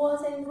nhờ bâng quơ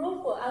trên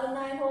group của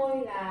alumni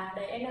thôi, là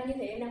đấy em đang như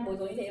thế, em đang bối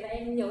rối như thế, và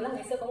em nhớ là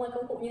ngày xưa có một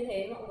công cụ như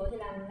thế, mọi người có thể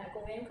làm lại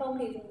cùng em không,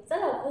 thì rất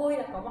là vui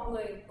là có mọi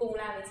người cùng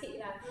làm với chị.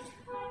 Là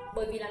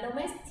bởi vì là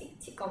Nomads,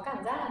 chị có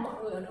cảm giác là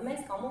mọi người ở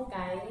Nomads có một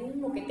cái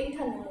tinh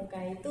thần, một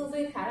cái tư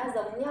duy khá là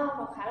giống nhau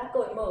và khá là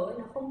cởi mở ấy,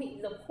 nó không bị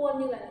dập khuôn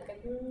như là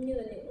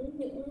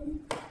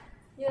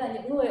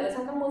những người ở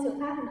trong các môi trường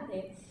khác là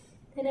thế.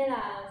 Thế nên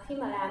là khi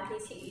mà làm thì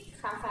chị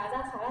khám phá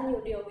ra khá là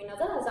nhiều điều, vì nó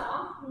rất là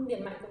rõ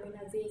điểm mạnh của mình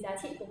là gì, giá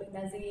trị của mình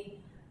là gì.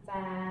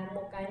 Và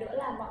một cái nữa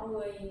là mọi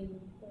người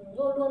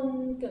luôn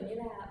luôn kiểu như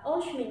là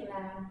push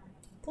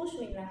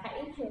mình là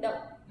hãy hành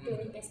động từ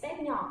những cái step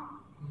nhỏ,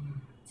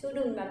 chứ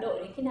đừng là đợi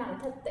đến khi nào nó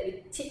thật. Tại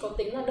vì chị có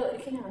tính là đợi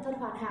đến khi nào nó thật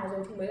hoàn hảo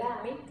rồi thì mới làm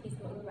ấy, thì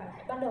mọi người bảo là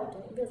hãy bắt đầu từ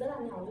những việc rất là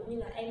nhỏ. Ví dụ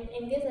như là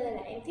em viết ra đây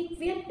là em thích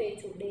viết về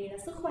chủ đề là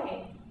sức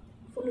khỏe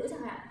phụ nữ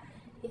chẳng hạn,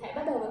 thì hãy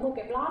bắt đầu với một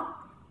cái blog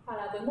hoặc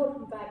là với một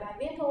vài bài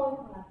viết thôi,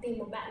 hoặc là tìm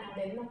một bạn nào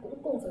đấy mà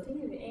cũng cùng sở thích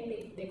với em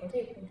để có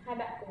thể hai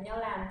bạn cùng nhau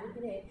làm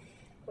như thế.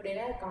 Hồi đấy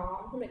là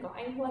hôm đấy có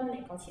anh Huân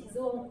này, có chị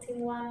Dương, Trinh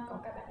Ngoan, có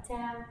cả bạn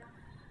Trang.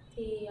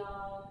 Thì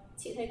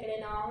chị thấy cái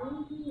đấy nó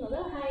rất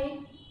là hay ấy.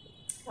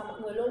 Và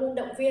mọi người luôn luôn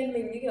động viên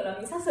mình như kiểu là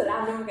mình sắp sửa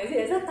làm được một cái gì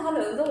đấy rất to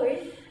lớn rồi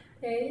ấy.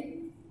 Thế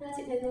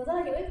chị thấy nó rất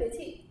là hữu ích với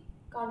chị.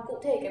 Còn cụ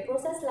thể cái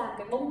process làm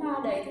cái bông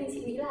hoa đấy thì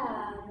chị nghĩ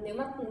là nếu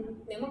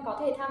mà có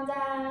thể tham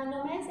gia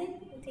Nomads ấy,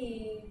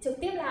 thì trực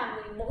tiếp làm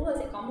thì mỗi người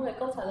sẽ có một cái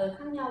câu trả lời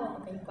khác nhau và một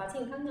cái quá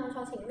trình khác nhau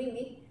cho chính mình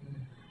ấy.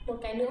 Một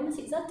cái nữa mà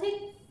chị rất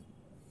thích,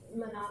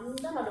 mà nó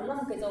rất là đúng là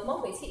một cái dấu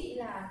mốc với chị,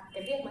 là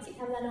cái việc mà chị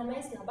tham gia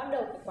Nomads nó bắt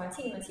đầu cái quá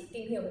trình mà chị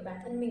tìm hiểu về bản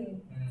thân mình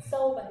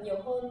sâu và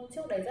nhiều hơn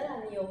trước đấy rất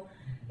là nhiều.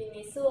 Vì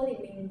ngày xưa thì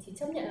mình chỉ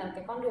chấp nhận là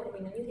cái con đường của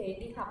mình là như thế,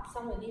 đi học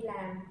xong rồi đi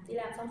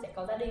làm xong sẽ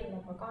có gia đình và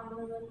có con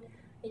vân vân.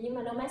 Thế nhưng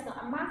mà Nomads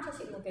nó mark cho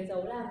chị một cái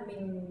dấu là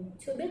mình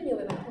chưa biết nhiều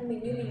về bản thân mình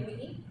như mình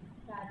nghĩ,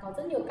 và có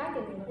rất nhiều cách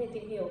để mình có thể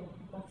tìm hiểu.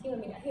 Và khi mà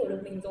mình đã hiểu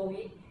được mình rồi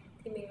ấy,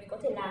 thì mình mới có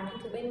thể làm những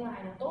thứ bên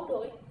ngoài nó tốt được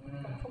ấy.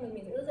 Còn không thì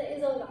mình sẽ rất dễ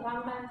rơi vào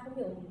hoang mang, không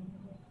hiểu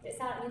tại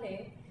sao lại như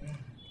thế.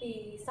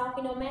 Thì sau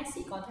khi Nomads,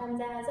 chị có tham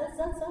gia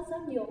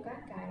rất nhiều các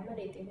cái mà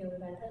để tìm hiểu về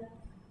bản thân,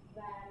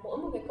 và mỗi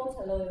một cái câu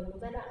trả lời ở một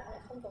giai đoạn nó lại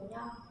không giống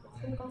nhau, nó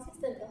không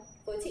consistent đâu.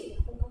 Với chị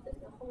thì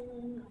nó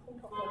không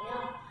thuộc giống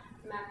nhau,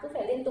 mà cứ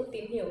phải liên tục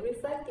tìm hiểu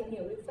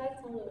reflect,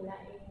 xong rồi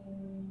lại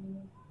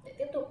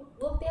tiếp tục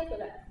bước tiếp rồi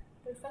lại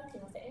reflect, thì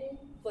nó sẽ,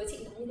 với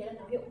chị nó như thế là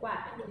nó hiệu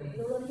quả để mình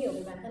luôn luôn hiểu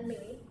về bản thân mình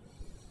ấy.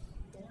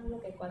 Đấy là một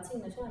cái quá trình,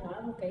 nói chung là nó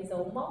là một cái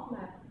dấu mốc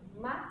mà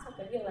mark trong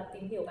cái việc là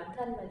tìm hiểu bản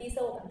thân và đi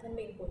sâu vào bản thân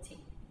mình của chị.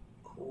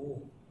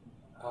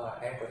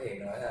 Em có thể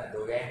nói là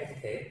đối với em cũng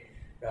thế.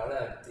 Đó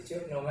là từ trước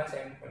Nomads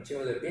em còn chưa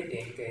bao giờ biết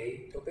đến cái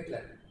topic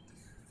là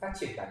phát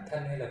triển bản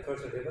thân hay là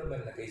personal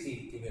development là cái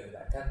gì, tìm hiểu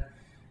bản thân.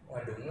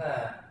 Mà đúng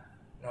là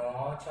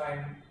nó cho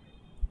em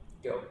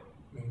kiểu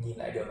mình nhìn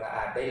lại được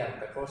là đây là một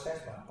cái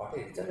process mà có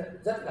thể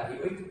rất là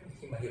hữu ích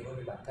khi mà hiểu hơn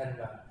về bản thân.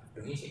 Và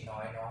đúng như chị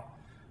nói, nó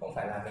không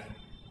phải là mình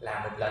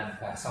làm một lần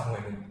và xong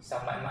rồi mình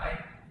xong mãi mãi,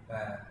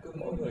 và cứ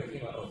mỗi người khi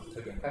mà ở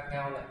thời điểm khác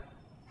nhau lại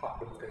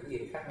học được một cái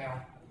gì khác nhau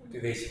từ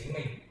về chính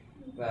mình,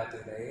 và từ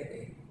đấy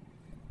để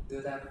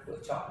đưa ra lựa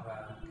chọn.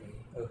 Và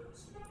cái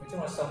nói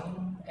chung là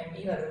sống, em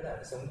nghĩ là đơn giản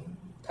là sống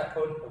thật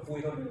hơn và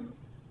vui hơn.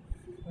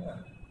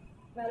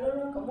 Và luôn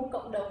luôn có một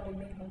cộng đồng để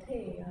mình có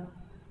thể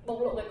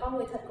bộc lộ cái con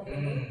người thật của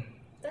mình ấy.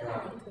 Tất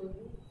cả những thứ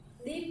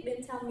deep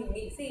bên trong mình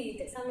nghĩ gì,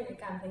 tại sao mình lại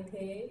cảm thấy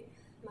thế,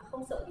 mà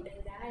không sợ bị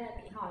đánh giá hay là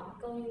bị hỏi những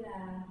câu như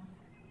là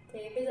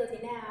thế bây giờ thế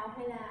nào,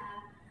 hay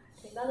là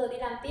thế bao giờ đi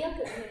làm tiếp,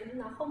 kiểu thế.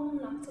 Nó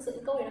thực sự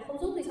những câu này nó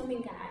không giúp gì cho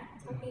mình cả,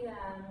 trong khi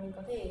là mình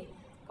có thể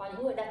có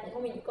những người đặt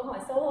những câu hỏi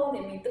sâu hơn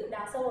để mình tự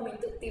đào sâu và mình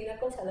tự tìm ra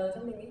câu trả lời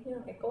cho mình ấy. Nhưng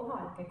mà cái câu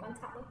hỏi là cái quan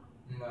trọng ấy.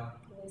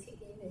 Với chị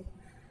thì thế.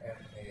 Em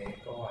thấy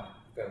câu hỏi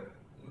kiểu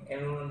em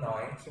luôn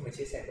nói khi mà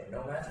chia sẻ của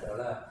Nomads, đó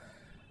là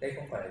đây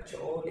không phải là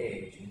chỗ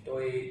để chúng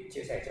tôi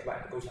chia sẻ cho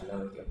bạn câu trả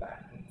lời kiểu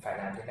bạn phải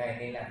làm thế này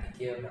nên làm thế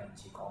kia, mà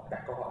chỉ có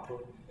đặt câu hỏi thôi.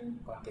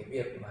 Còn cái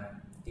việc mà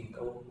tìm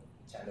câu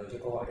trả lời cho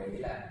câu hỏi đấy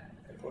là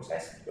cái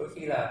process, đôi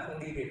khi là không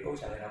đi về câu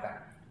trả lời nào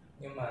cả,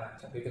 nhưng mà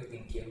trong cái việc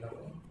tìm kiếm nó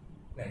cũng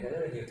nảy ra rất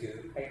là nhiều thứ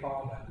hay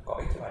ho mà có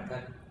ích cho bản thân.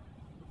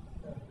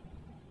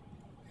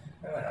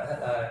 Nhưng mà nói thật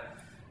là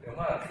đúng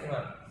là khi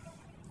mà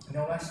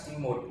Nomads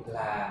Team 1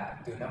 là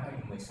từ năm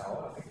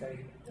 2016, là cách đây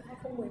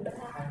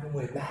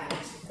 2013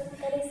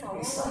 cách đây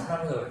 6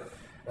 năm rồi.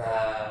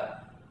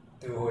 Và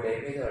từ hồi đấy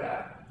bây giờ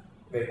là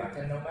về bản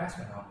thân Nomads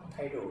mà nó cũng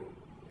thay đổi.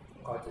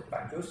 Có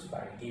bạn Just,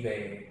 bạn đi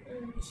về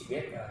chỉ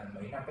biết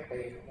mấy năm cách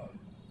đây,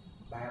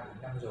 3-4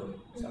 năm rồi,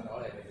 sau đó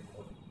lại về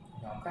một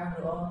nhóm khác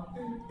nữa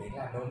đến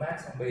làm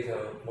Nomads, xong bây giờ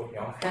một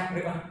nhóm khác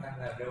nữa đang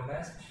làm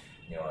Nomads.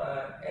 Nhưng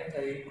mà em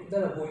thấy cũng rất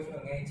là vui khi mà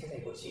nghe chia sẻ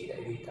của chị, tại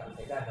vì cảm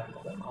thấy là nó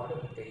cũng vẫn có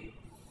được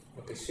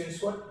một cái xuyên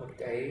suốt, một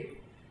cái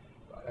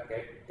gọi là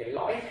cái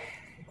lõi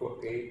của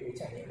cái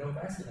trải nghiệm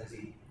Nomads là gì.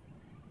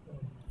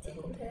 Chị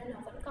cũng thấy là nó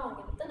vẫn còn,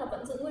 tức là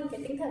vẫn giữ nguyên cái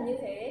tinh thần như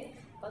thế.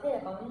 Có thể là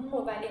có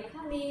một vài điểm khác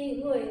đi,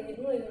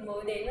 những người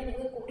mới đến và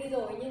những người cũ đi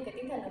rồi, nhưng cái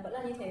tinh thần nó vẫn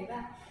là như thế.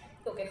 Và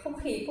kiểu cái không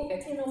khí của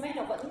cái team Nomad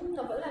nó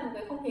vẫn là một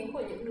cái không khí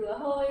của những đứa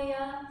hơi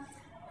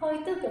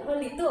tức, kiểu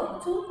hơi lý tưởng một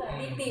chút, và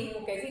đi tìm một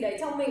cái gì đấy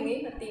trong mình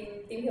ấy, và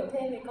tìm hiểu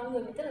thêm về con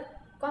người mình, tức là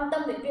quan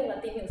tâm đến việc là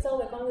tìm hiểu sâu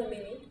về con người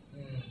mình ấy.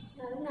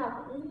 Lúc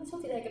nào cũng chúc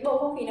chị thấy cái bầu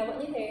không khí nó vẫn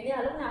như thế, nên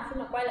là lúc nào khi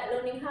mà quay lại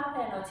Learning Hub hay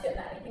là nói chuyện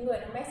lại với những người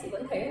Nomad, chị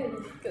vẫn thấy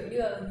kiểu như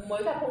là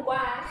mới gặp hôm qua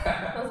ấy.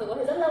 Mặc dù có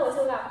thể rất lâu rồi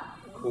chưa gặp.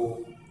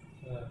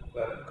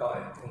 Và vẫn có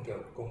kiểu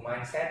cùng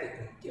mindset thì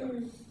cùng kiểu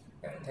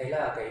em thấy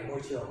là cái môi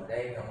trường ở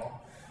đây nó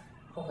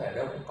không phải ở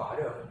đâu cũng có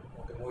được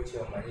một cái môi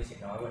trường mà như chị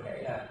nói vừa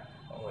nãy là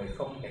mọi người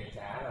không đánh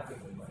giá là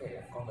mình có thể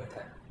là con người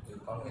thật, dù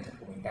con người thật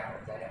của mình đang ở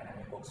giai đoạn nào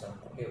trong cuộc sống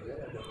cũng đều rất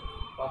là được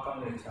qua con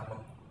người chào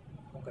mừng,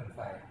 không cần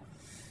phải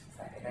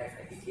thế này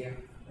phải thế kia.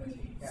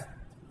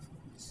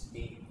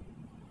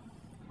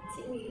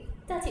 Chị nghĩ,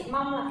 tức là chị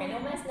mong là cái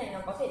Nomads này nó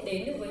có thể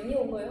đến được với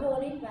nhiều người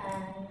hơn ý,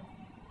 và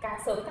càng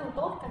sớm càng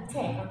tốt, càng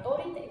trẻ càng tốt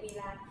ý. Tại vì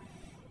là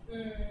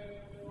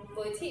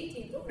với chị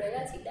thì lúc đấy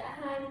là chị đã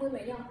 20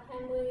 mấy nhỉ,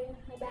 20,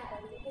 23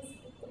 là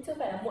cũng chưa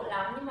phải là muộn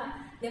lắm, nhưng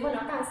mà nếu mà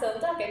nó càng sớm,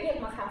 tức là cái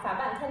việc mà khám phá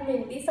bản thân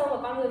mình, đi sâu vào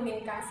con người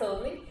mình càng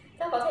sớm ấy,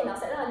 tức là có thể nó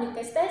sẽ là những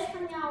cái stage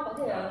khác nhau, có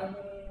thể là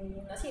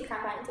nó chỉ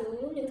khám phá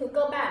những thứ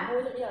cơ bản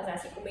thôi, ví dụ như là giá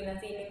trị của mình là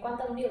gì, mình quan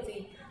tâm điều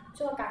gì,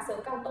 chứ mà càng sớm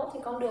càng tốt thì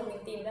con đường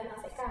mình tìm ra nó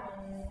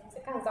sẽ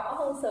càng rõ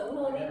hơn, sớm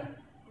hơn ấy,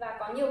 và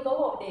có nhiều cơ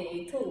hội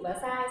để thử và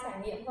sai, trải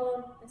nghiệm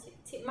hơn.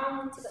 Chị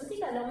mong, chị vẫn thích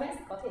là Nomads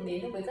có thể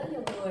đến được với rất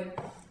nhiều người,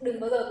 đừng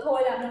bao giờ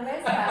thôi làm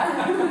Nomads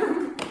cả.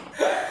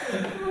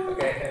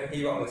 Ok,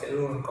 hy vọng là sẽ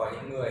luôn có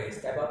những người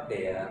step up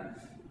để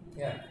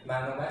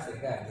mang Nomads đến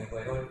cả nhiều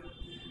người hơn.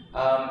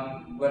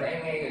 Vừa nãy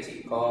em nghe người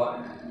chị có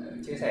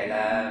chia sẻ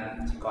là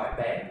chị có em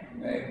bé,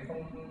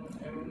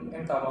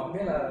 em tò mò không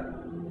biết là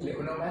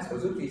liệu Nomads có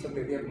giúp gì trong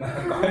cái việc mà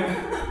có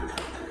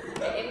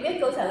Em biết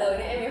câu trả lời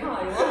nên em mới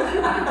hỏi đúng không?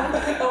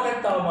 Không,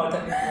 em tò mò thật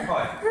em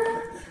hỏi.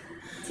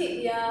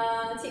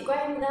 Chị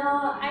quen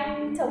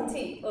anh chồng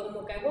chị ở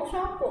một cái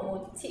workshop của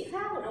một chị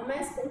khác của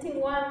Nomads, cũng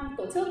Team One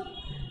tổ chức,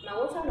 mà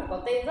workshop nó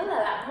có tên rất là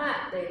lãng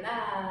mạn, đấy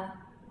là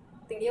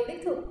tình yêu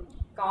đích thực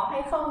có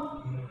hay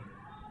không.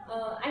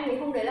 Anh ấy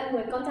hôm đấy là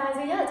người con trai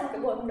duy nhất ở trong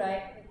cái buổi hôm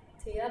đấy,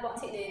 thì là bọn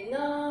chị đến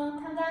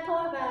tham gia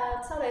thôi,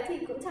 và sau đấy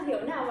thì cũng chẳng hiểu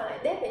nào mà lại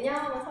date với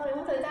nhau, và sau đấy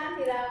một thời gian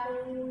thì là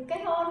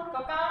kết hôn,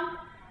 có con.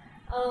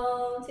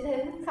 Chị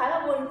thấy khá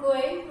là buồn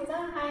cười, rất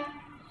là hay.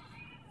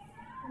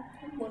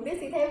 Muốn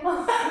biết gì thêm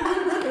không?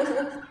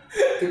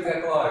 Thực ra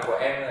câu hỏi của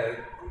em là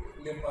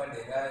liên quan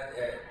đến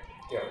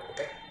kiểu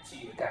cách chị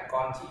với cả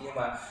con chị, nhưng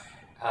mà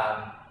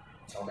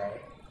cháu bé.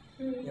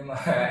 Nhưng mà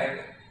em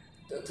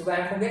thực ra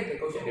em không biết cái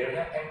câu chuyện đấy đâu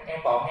nhá. Em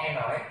có nghe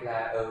nói là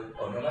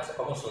ở Nomads sẽ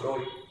có một số đôi.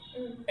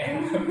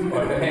 Em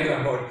một đứa em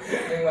là một,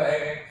 nhưng mà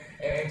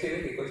em chưa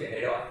biết cái câu chuyện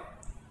đấy đâu ạ.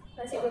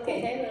 Và chị có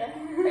kể thêm rồi đấy.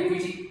 Anh quý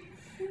chị.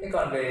 Thế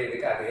còn về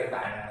cả cái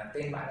bạn,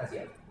 tên bạn là gì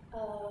ạ?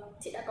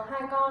 Chị đã có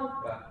 2 con.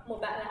 Một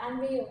bạn là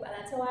An Vi, một bạn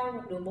là Châu Anh,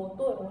 một đứa 4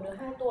 tuổi, một đứa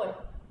 2 tuổi.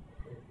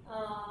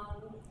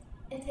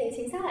 Em thấy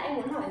chính xác là em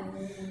muốn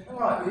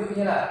hỏi ví dụ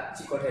như là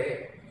chị có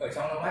thể ở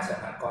trong Nomads chẳng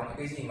hạn có những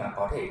cái gì mà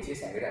có thể chia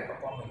sẻ với lại các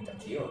con mình, thậm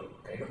chí ở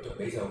cái độ tuổi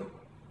bây giờ.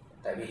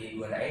 Tại vì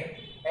vừa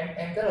nãy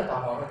em rất là tò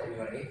mò thôi, tại vì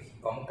vừa nãy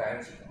có một cái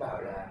chị cũng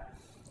bảo là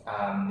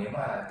nếu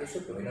mà tiếp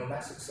xúc với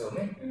Nomads sức sớm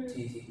ấy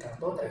thì càng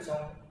tốt, tại vì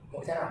trong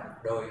mỗi giai đoạn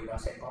đời nó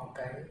sẽ có một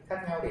cái khác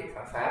nhau để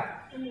khám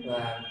phá.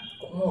 Và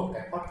cũng một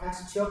cái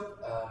podcast trước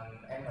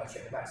em nói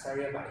chuyện với bạn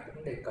Saria, bạn ấy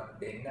cũng đề cập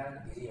đến những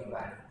cái gì mà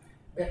bạn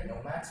biết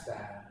Nomads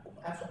và cũng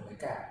áp dụng với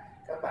cả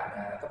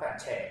các bạn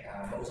trẻ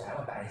mẫu giáo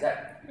mà bạn ấy dạy.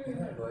 Nhưng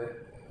mà với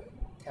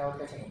theo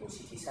trải nghiệm của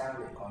chị thì sao,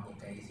 để có những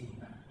cái gì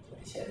mà để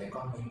chia sẻ với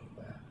con mình,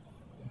 và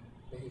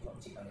cái gì còn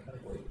chị còn thấy có thể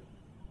bổ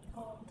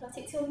ích?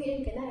 Chị chưa nghĩ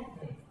đến cái này,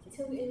 chị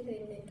chưa nghĩ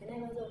đến cái này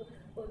bao giờ,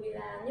 bởi vì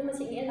là, nhưng mà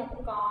chị nghĩ nó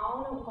cũng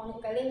có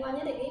những cái liên quan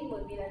nhất định ý,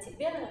 bởi vì là chị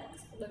biết là,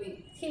 bởi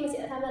vì khi mà chị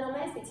đã tham gia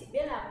Nomads thì chị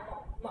biết là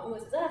mọi người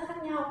rất là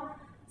khác nhau,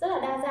 rất là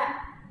đa dạng,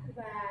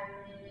 và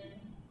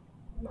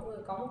mọi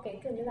người có một cái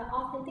kiểu như là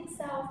authentic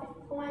self ấy,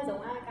 không ai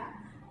giống ai cả.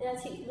 Nên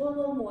là chị luôn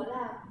luôn muốn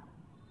là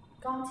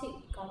con chị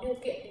có điều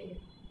kiện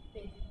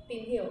để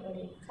tìm hiểu và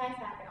để khai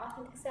phá cái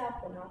authentic self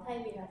của nó,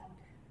 thay vì là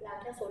làm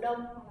theo số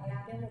đông hoặc là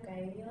làm theo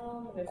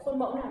một cái khuôn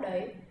mẫu nào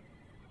đấy.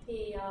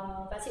 Thì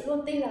và chị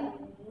luôn tin là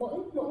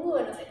mỗi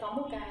người nó sẽ có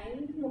một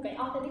cái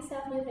authentic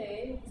self như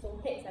thế, một số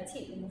hệ giá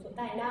trị, một số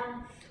tài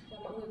năng, và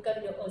mọi người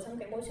cần được ở trong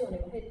cái môi trường để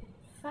có thể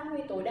phát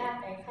huy tối đa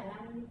cái khả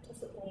năng thực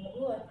sự của mỗi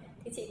người.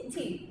 Thì chị cũng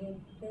chỉ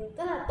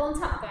rất là tôn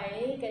trọng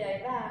cái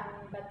đấy,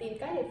 và tìm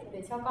cách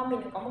để cho con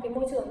mình có một cái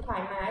môi trường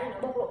thoải mái để nó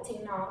bộc lộ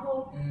chính nó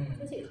thôi.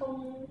 Chứ chị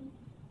không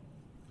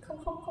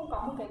không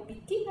có một cái bí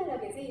kíp hay là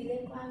cái gì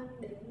liên quan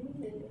đến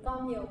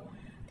con nhiều.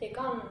 Thế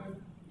còn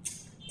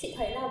chị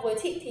thấy là với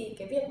chị thì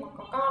cái việc mà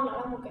có con nó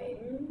là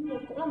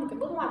cũng là một cái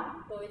bước ngoặt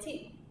đối với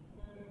chị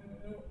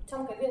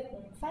trong cái việc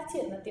phát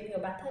triển và tìm hiểu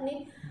bản thân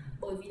ấy.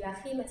 Bởi vì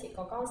là khi mà chị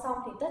có con xong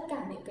thì tất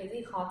cả những cái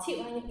gì khó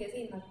chịu hay những cái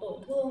gì mà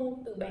tổn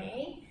thương từ bé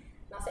ấy,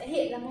 nó sẽ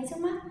hiện ra ngay trước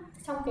mắt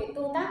trong cái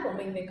tương tác của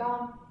mình với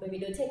con. Bởi vì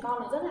đứa trẻ con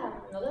nó rất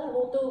là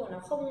vô tư và nó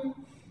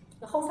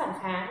không phản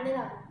kháng, nên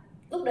là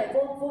lúc đấy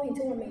vô hình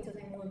chung là mình trở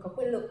thành người có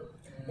quyền lực.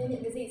 Nên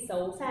những cái gì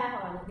xấu xa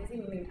hoặc là những cái gì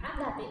mà mình áp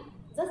đặt ấy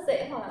rất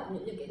dễ, hoặc là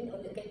những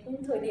cái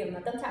thời điểm mà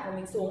tâm trạng của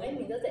mình xuống ấy,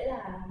 mình rất dễ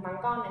là mắng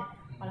con này,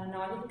 hoặc là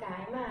nói những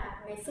cái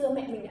mà ngày xưa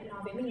mẹ mình đã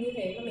nói với mình như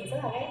thế và mình rất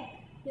là ghét,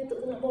 nhưng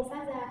tự dưng nó bộc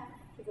phát ra.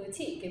 Thì với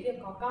chị cái việc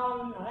có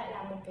con nó lại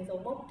là một cái dấu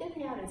mốc tiếp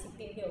theo để chị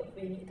tìm hiểu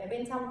về những cái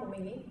bên trong của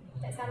mình ấy.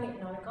 Tại sao mình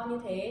nói với con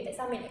như thế, tại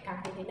sao mình lại cảm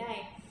thấy thế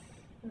này,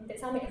 tại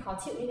sao mình lại khó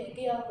chịu như thế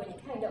kia với những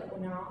cái hành động của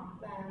nó,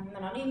 và mà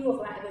nó đi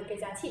ngược lại với cái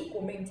giá trị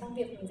của mình trong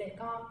việc mình dạy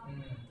con.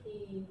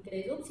 Thì cái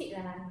đấy giúp chị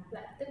là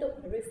lại tiếp tục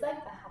phải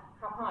reflect và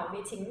học hỏi về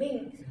chính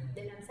mình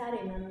để làm sao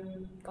để mà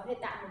có thể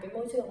tạo một cái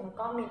môi trường mà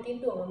con mình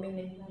tin tưởng vào mình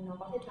này, và nó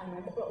có thể thoải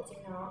mái bộc lộ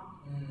chính nó.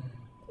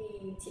 Thì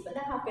chị vẫn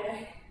đang học cái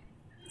đấy,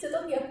 chưa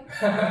tốt nghiệp.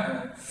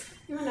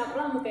 Nhưng mà nó cũng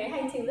là một cái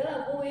hành trình rất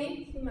là vui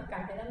ý, khi mà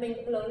cảm thấy là mình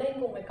cũng lớn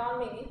lên cùng với con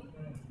mình ý.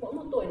 Mỗi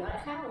một tuổi nó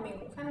lại khác và mình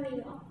cũng khác đi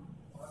nữa.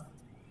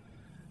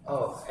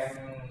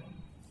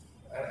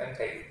 Em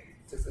thấy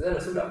thực sự rất là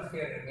xúc động khi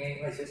mà nghe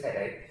những lời chia sẻ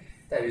đấy.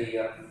 Tại vì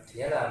thứ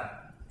nhất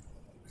là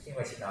khi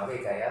mà chị nói về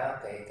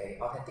cái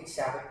authentic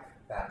self ấy,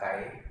 và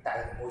cái tạo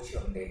ra cái môi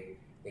trường để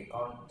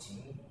chính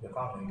đứa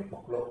con mình được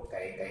bộc lộ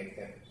cái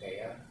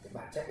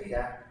bản chất đấy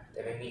ra.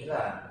 Tại vì nghĩ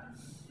là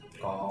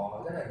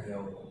có rất là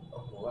nhiều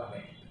ông bố bà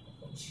mẹ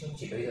không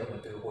chỉ bây giờ mà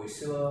từ hồi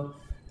xưa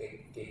cái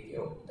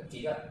kiểu thậm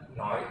chí là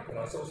nói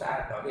sâu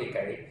xa, nói về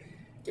cái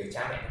kiểu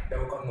cha mẹ đâu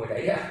con ngồi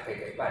đấy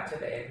cái bản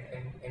chất đấy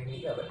em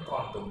nghĩ là vẫn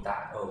còn tồn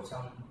tại ở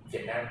trong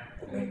Việt Nam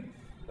của mình,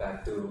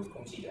 và từ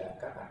không chỉ là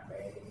các bạn bè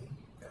đến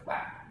các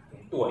bạn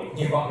đến tuổi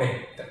như bọn mình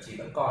thậm chí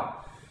vẫn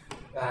còn.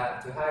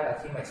 Và thứ hai là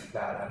khi mà chị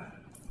bảo là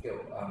kiểu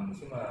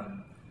khi mà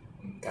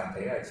cảm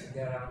thấy là chị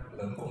đang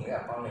lớn cùng với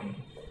cả con mình,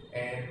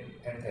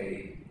 em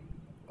thấy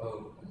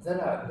rất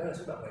là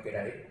xúc động về cái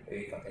đấy,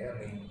 vì cảm thấy là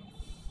mình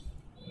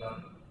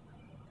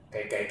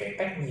cái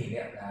cách nhìn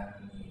ấy là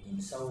mình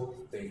nhìn sâu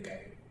về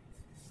cái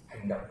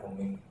hành động của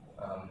mình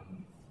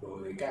đối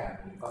với cả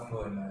những con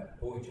người mà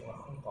vô hình chung là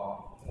không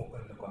có một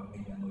quyền lực, còn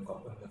mình là người có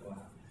quyền lực, là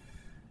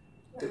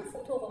tự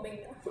phụ thuộc vào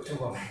mình nữa, phụ thuộc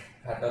vào mình,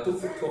 và nó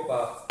phụ thuộc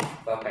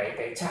vào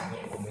cái trải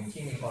nghiệm của mình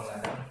khi mình còn là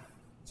đang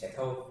trẻ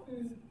thơ.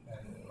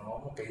 Nó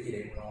một cái gì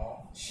đấy nó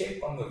shape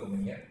con người của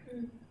mình ấy.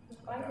 Nó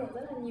có ảnh hưởng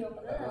rất là nhiều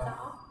và rất là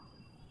rõ.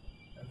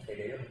 Em thấy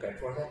đấy là một cái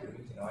process, đúng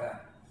như chị nói là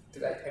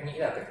thực ra em nghĩ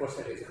là cái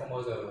process đấy sẽ không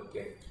bao giờ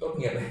kiểu tốt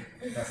nghiệp ấy,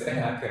 nó sẽ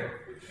là kiểu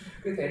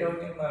cứ thế thôi,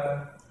 nhưng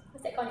mà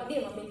sẽ có những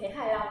điểm mà mình thấy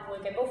hài lòng với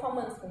cái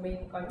performance của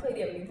mình, có những thời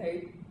điểm mình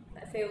thấy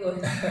lại fail rồi.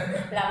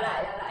 làm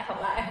lại học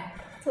lại,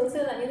 thường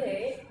xuyên là như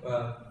thế.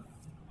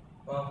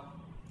 Vâng,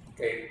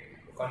 cái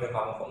con đường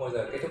học mà không bao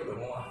giờ kết thúc, đúng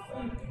không ạ?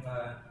 Nhưng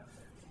mà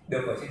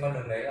được ở trên con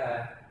đường đấy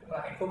là cũng là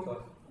hạnh phúc rồi.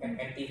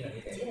 Em tin là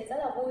như thế. Chị thấy rất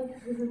là vui.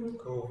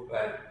 Cool.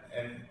 Và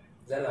em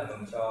rất là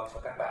mừng cho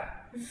các bạn,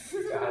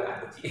 cho hai bạn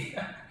của chị.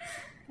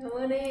 Cảm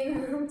ơn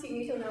em. Chị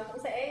nghĩ chỗ nào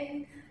cũng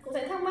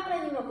sẽ thắc mắc đây,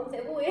 nhưng mà cũng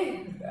sẽ vui ấy.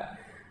 Dạ.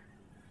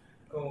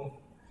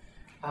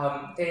 Cool.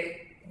 Thế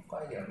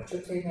quay điểm một chút,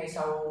 thế ngay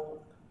sau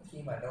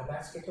khi mà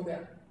Nomads kết thúc ấy,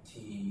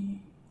 thì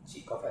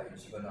chị có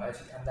nói là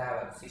chị tham gia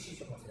vào CC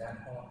trong một thời gian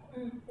không ạ?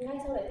 Ngay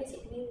sau đấy thì chị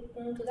đi,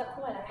 thực ra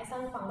không phải là ngay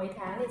sau khoảng mấy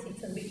tháng thì chị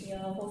chuẩn bị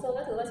hồ sơ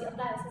các thứ và chị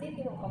apply vào CC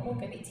khi mà có một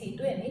cái vị trí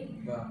tuyển ấy.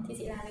 Thì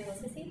chị làm việc ở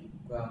CC.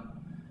 Vâng.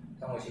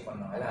 Xong rồi chị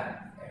còn nói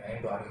là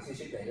em đoán cái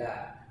CC đấy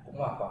là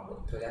cũng là khoảng một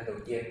thời gian đầu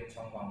tiên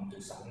trong vòng từ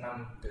 6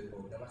 năm từ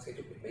hồi Nomads kết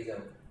thúc đến bây giờ,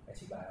 và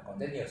chị bảo là còn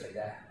rất nhiều xảy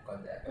ra, có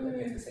rất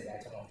nhiều thứ xảy ra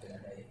trong vòng thời gian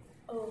đấy.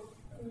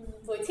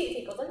 Với chị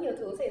thì có rất nhiều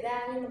thứ xảy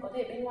ra, nhưng mà có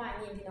thể bên ngoài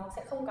nhìn thì nó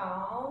sẽ không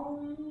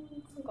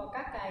có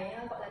các cái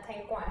gọi là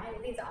thành quả hay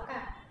cái gì rõ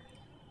cả.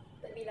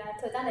 Tại vì là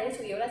thời gian đấy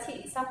chủ yếu là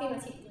chị, sau khi mà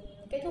chị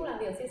kết thúc làm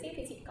việc ở CC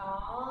thì chị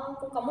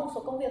cũng có một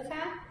số công việc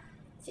khác.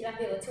 Chị làm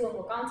việc ở trường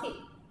của con chị,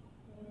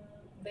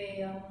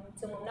 về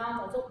trường mầm non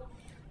giáo dục,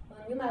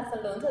 nhưng mà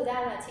phần lớn thời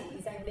gian là chị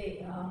dành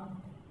để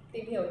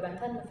tìm hiểu bản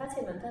thân và phát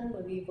triển bản thân.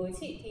 Bởi vì với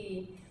chị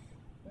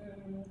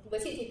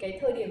thì cái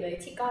thời điểm đấy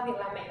chị coi việc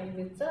làm mẹ là một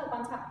việc rất là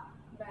quan trọng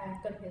và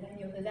cần phải dành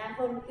nhiều thời gian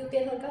hơn, ưu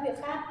tiên hơn các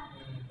việc khác.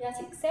 Nên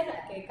chị xếp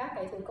lại các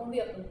cái thứ công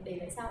việc để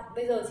lại sau.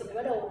 Bây giờ chị mới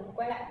bắt đầu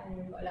quay lại,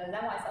 gọi là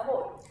ra ngoài xã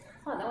hội,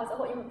 không phải ra ngoài xã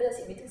hội, nhưng mà bây giờ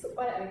chị mới thực sự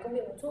quay lại với công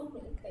việc một chút,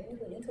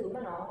 những thứ mà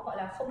nó gọi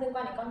là không liên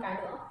quan đến con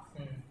cái nữa.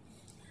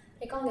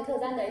 Thế còn cái thời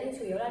gian đấy thì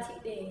chủ yếu là chị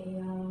để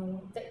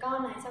dạy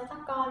con này, chăm sóc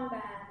con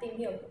và tìm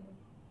hiểu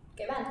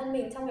cái bản thân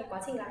mình trong cái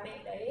quá trình làm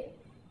mẹ đấy.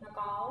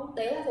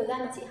 Đấy là thời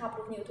gian mà chị học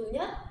được nhiều thứ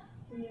nhất.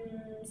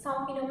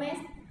 Sau khi Nomads,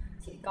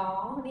 chị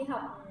có đi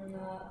học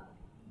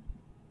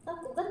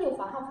rất nhiều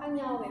khóa học khác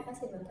nhau về phát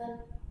triển bản thân,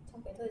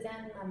 trong cái thời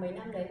gian mà mấy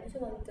năm đấy, nói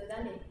chung là thời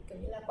gian để kiểu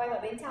như là quay vào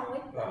bên trong ấy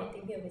và để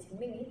tìm hiểu về chính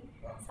mình ấy.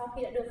 Sau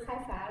khi đã được khai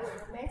phá rồi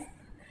Nomads,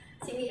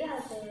 chị nghĩ là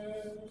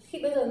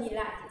khi bây giờ nhìn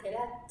lại thì thấy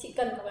là chị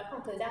cần có cái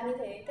khoảng thời gian như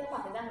thế, cái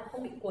khoảng thời gian nó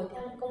không bị cuốn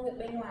theo những công việc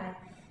bên ngoài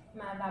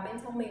mà vào bên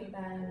trong mình.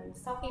 Và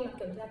sau khi mà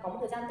kiểu như là có một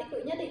thời gian tích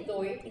lũy nhất định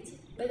rồi ấy, thì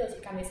bây giờ chị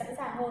cảm thấy sẵn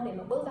sàng hơn để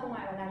mà bước ra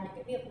ngoài và làm những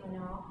cái việc mà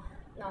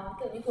nó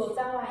kiểu như hướng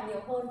ra ngoài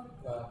nhiều hơn.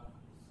 Vâng,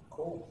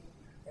 cool.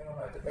 Em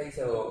nói từ bây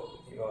giờ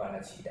thì bảo là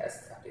chị đã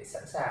cảm thấy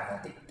sẵn sàng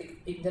là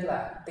ít nhất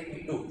là tích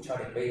lũy đủ cho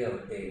đến bây giờ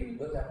để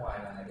bước ra ngoài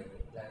là để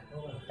là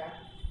những người khác.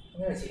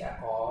 Không biết là chị đã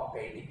có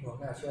cái định hướng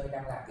nào chưa, hay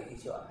đang làm cái gì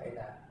chưa, hay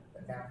là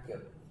vẫn đang kiểu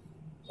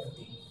vẫn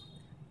tìm?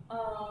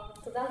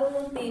 Thực ra luôn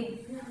luôn tìm.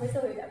 Bây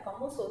giờ thì đã có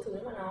một số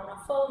thứ mà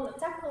nó firm, nó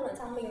chắc hơn ở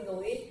trong mình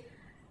rồi ấy.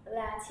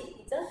 Là chị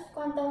rất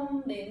quan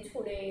tâm đến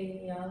chủ đề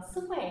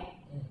sức khỏe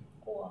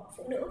của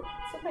phụ nữ,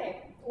 sức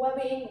khỏe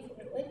well-being của phụ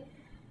nữ ấy.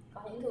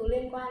 Có những thứ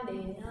liên quan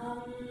đến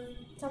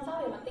chăm sóc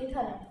về mặt tinh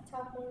thần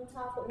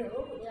cho phụ nữ,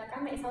 cũng như là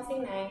các mẹ sau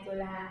sinh này, rồi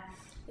là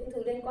những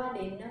thứ liên quan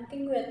đến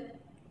kinh nguyệt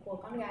của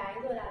con gái.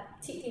 Rồi là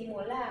chị thì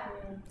muốn là,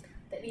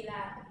 tại vì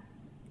là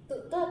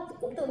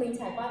cũng từ mình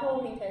trải qua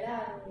thôi, mình thấy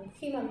là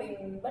khi mà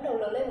mình bắt đầu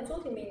lớn lên một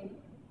chút thì mình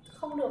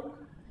không được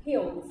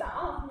hiểu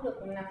rõ, không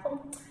được là không,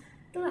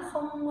 tức là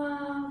không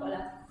gọi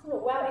là không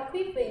được well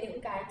equipped về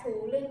những cái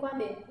thứ liên quan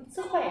đến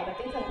sức khỏe và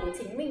tinh thần của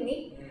chính mình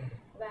ý.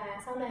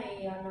 Và sau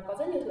này nó có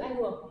rất nhiều thứ ảnh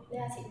hưởng,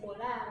 nên là chị muốn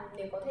là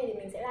nếu có thể thì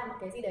mình sẽ làm một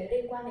cái gì đấy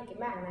liên quan đến cái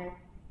mảng này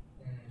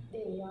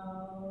để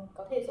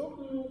có thể giúp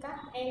các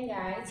em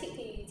gái. Chị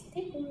thì chị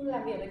thích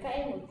làm việc với các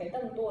em ở cái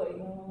tầm tuổi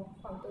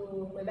khoảng từ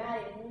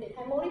 13 đến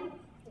 21 ấy.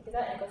 Thì cái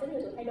giai đoạn này có rất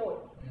nhiều sự thay đổi,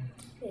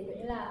 để kiểu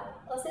như là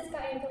assist các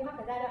em trong các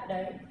cái giai đoạn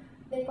đấy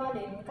liên quan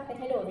đến các cái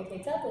thay đổi về thể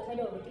chất, rồi thay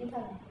đổi về tinh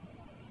thần,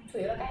 chủ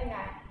yếu là các em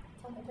gái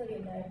trong cái thời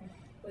điểm đấy.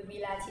 Bởi vì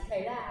là chị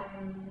thấy là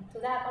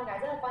thực ra con gái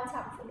rất là quan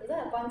trọng, phụ nữ rất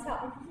là quan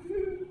trọng.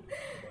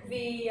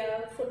 Vì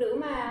phụ nữ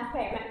mà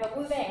khỏe mạnh và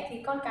vui vẻ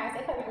thì con cái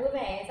sẽ khỏe mạnh vui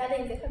vẻ, gia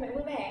đình sẽ khỏe mạnh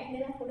vui vẻ,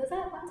 nên là phụ nữ rất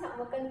là quan trọng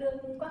và cần được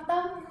quan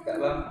tâm. Dạ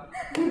vâng.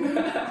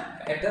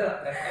 Em rất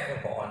là em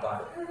ủng hộ hoàn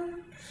toàn.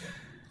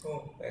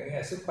 Cái nghĩa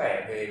là sức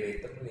khỏe về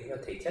tâm lý và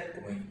thể chất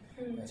của mình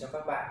cho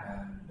các bạn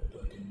độ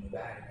tuổi từ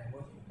 13 đến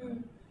 21.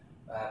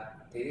 Và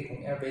thế thì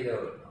cũng bây giờ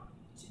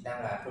chị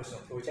đang là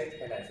personal project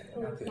hay là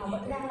chị đang kiểu nó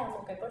vẫn đang là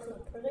một cái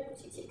personal project của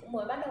chị cũng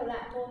mới bắt đầu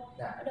lại thôi.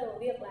 Bắt đầu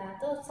việc là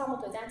sau một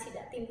thời gian chị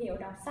đã tìm hiểu,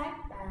 đọc sách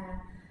và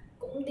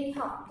cũng đi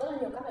học rất là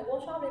nhiều các cái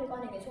workshop liên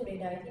quan đến cái chủ đề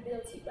đấy. Thì bây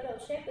giờ chị bắt đầu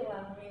shape được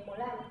là mình muốn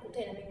làm, cụ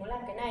thể là mình muốn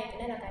làm cái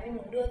này là cái mình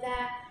muốn đưa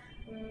ra,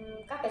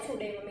 các cái chủ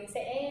đề mà mình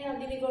sẽ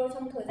deliver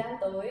trong thời gian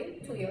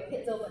tới. Chủ yếu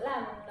hiện giờ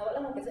nó vẫn là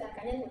một cái dự án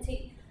cá nhân của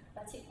chị,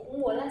 và chị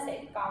cũng muốn là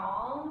sẽ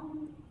có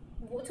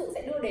vũ trụ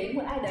sẽ đưa đến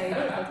một ai đấy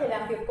để có thể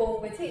làm việc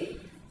cùng với chị,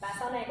 và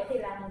sau này có thể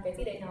làm một cái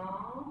gì đấy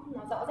nó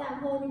rõ ràng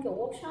hơn, như kiểu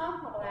workshop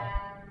hoặc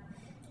là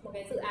một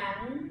cái dự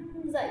án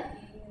dạy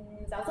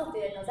giáo dục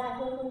gì đấy nó dài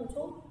hơn một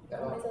chút. Bây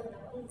giờ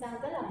nó vẫn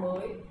đang rất là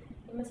mới,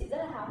 nhưng mà chị rất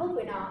là háo hức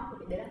với nó, bởi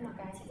vì đấy là một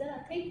cái chị rất là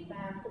thích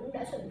và cũng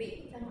đã chuẩn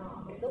bị cho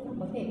nó đến lúc mà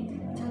có thể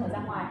cho nó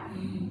ra ngoài.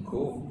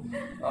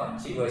 Cool.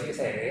 Chị vừa chia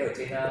sẻ đấy ở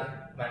trên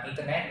mạng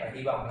internet, và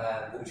hy vọng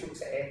là vũ trụ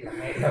sẽ lắng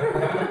nghe được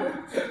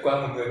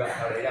qua một người bạn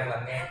nào đấy đang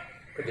lắng nghe.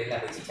 Cứ đến là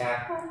với chị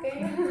Trang. Ok.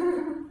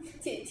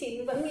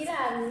 chị vẫn nghĩ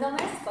là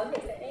Nomads có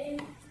thể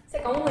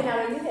sẽ có một người nào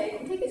đấy như thế,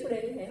 cũng thích cái chủ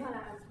đề như thế, hoặc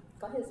là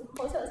có thể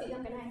hỗ trợ chị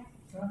trong cái này.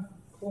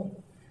 Cool.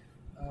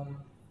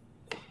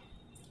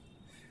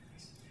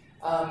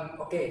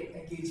 Ok,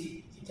 thank you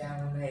chị Trang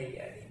hôm nay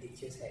đi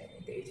chia sẻ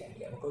những cái trải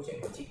nghiệm và câu chuyện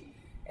của chị.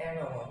 Em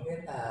là muốn biết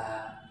là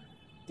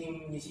team,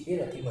 như chị biết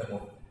là team 11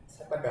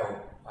 sắp bắt đầu,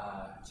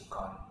 chỉ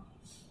còn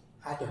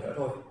 2 tuần nữa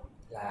thôi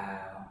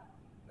là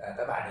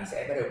các bạn ấy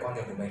sẽ bắt đầu con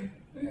đường của mình.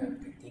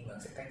 Cái team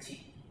sẽ cách chị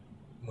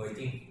 10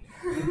 team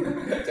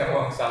trong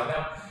vòng 6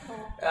 năm.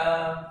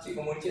 Chị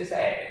có muốn chia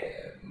sẻ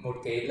một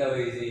cái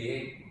lời gì,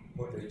 hay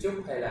một lời chúc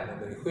hay là một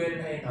lời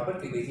khuyên hay nói bất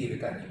kỳ cái gì với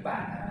cả những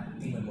bạn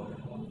team 11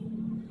 được không?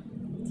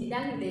 Chị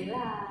đang nghĩ đến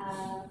là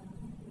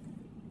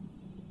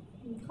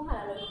không phải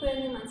là lời khuyên,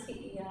 nhưng mà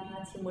chị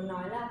chỉ muốn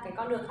nói là cái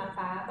con đường khám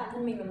phá bản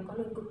thân mình là một con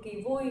đường cực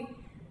kỳ vui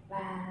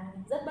và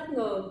rất bất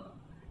ngờ,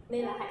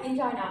 nên là hãy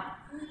enjoy nó.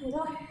 Thế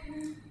thôi.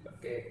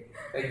 Ok,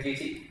 thank you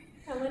chị.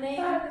 Cảm ơn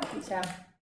em. Chị Trang.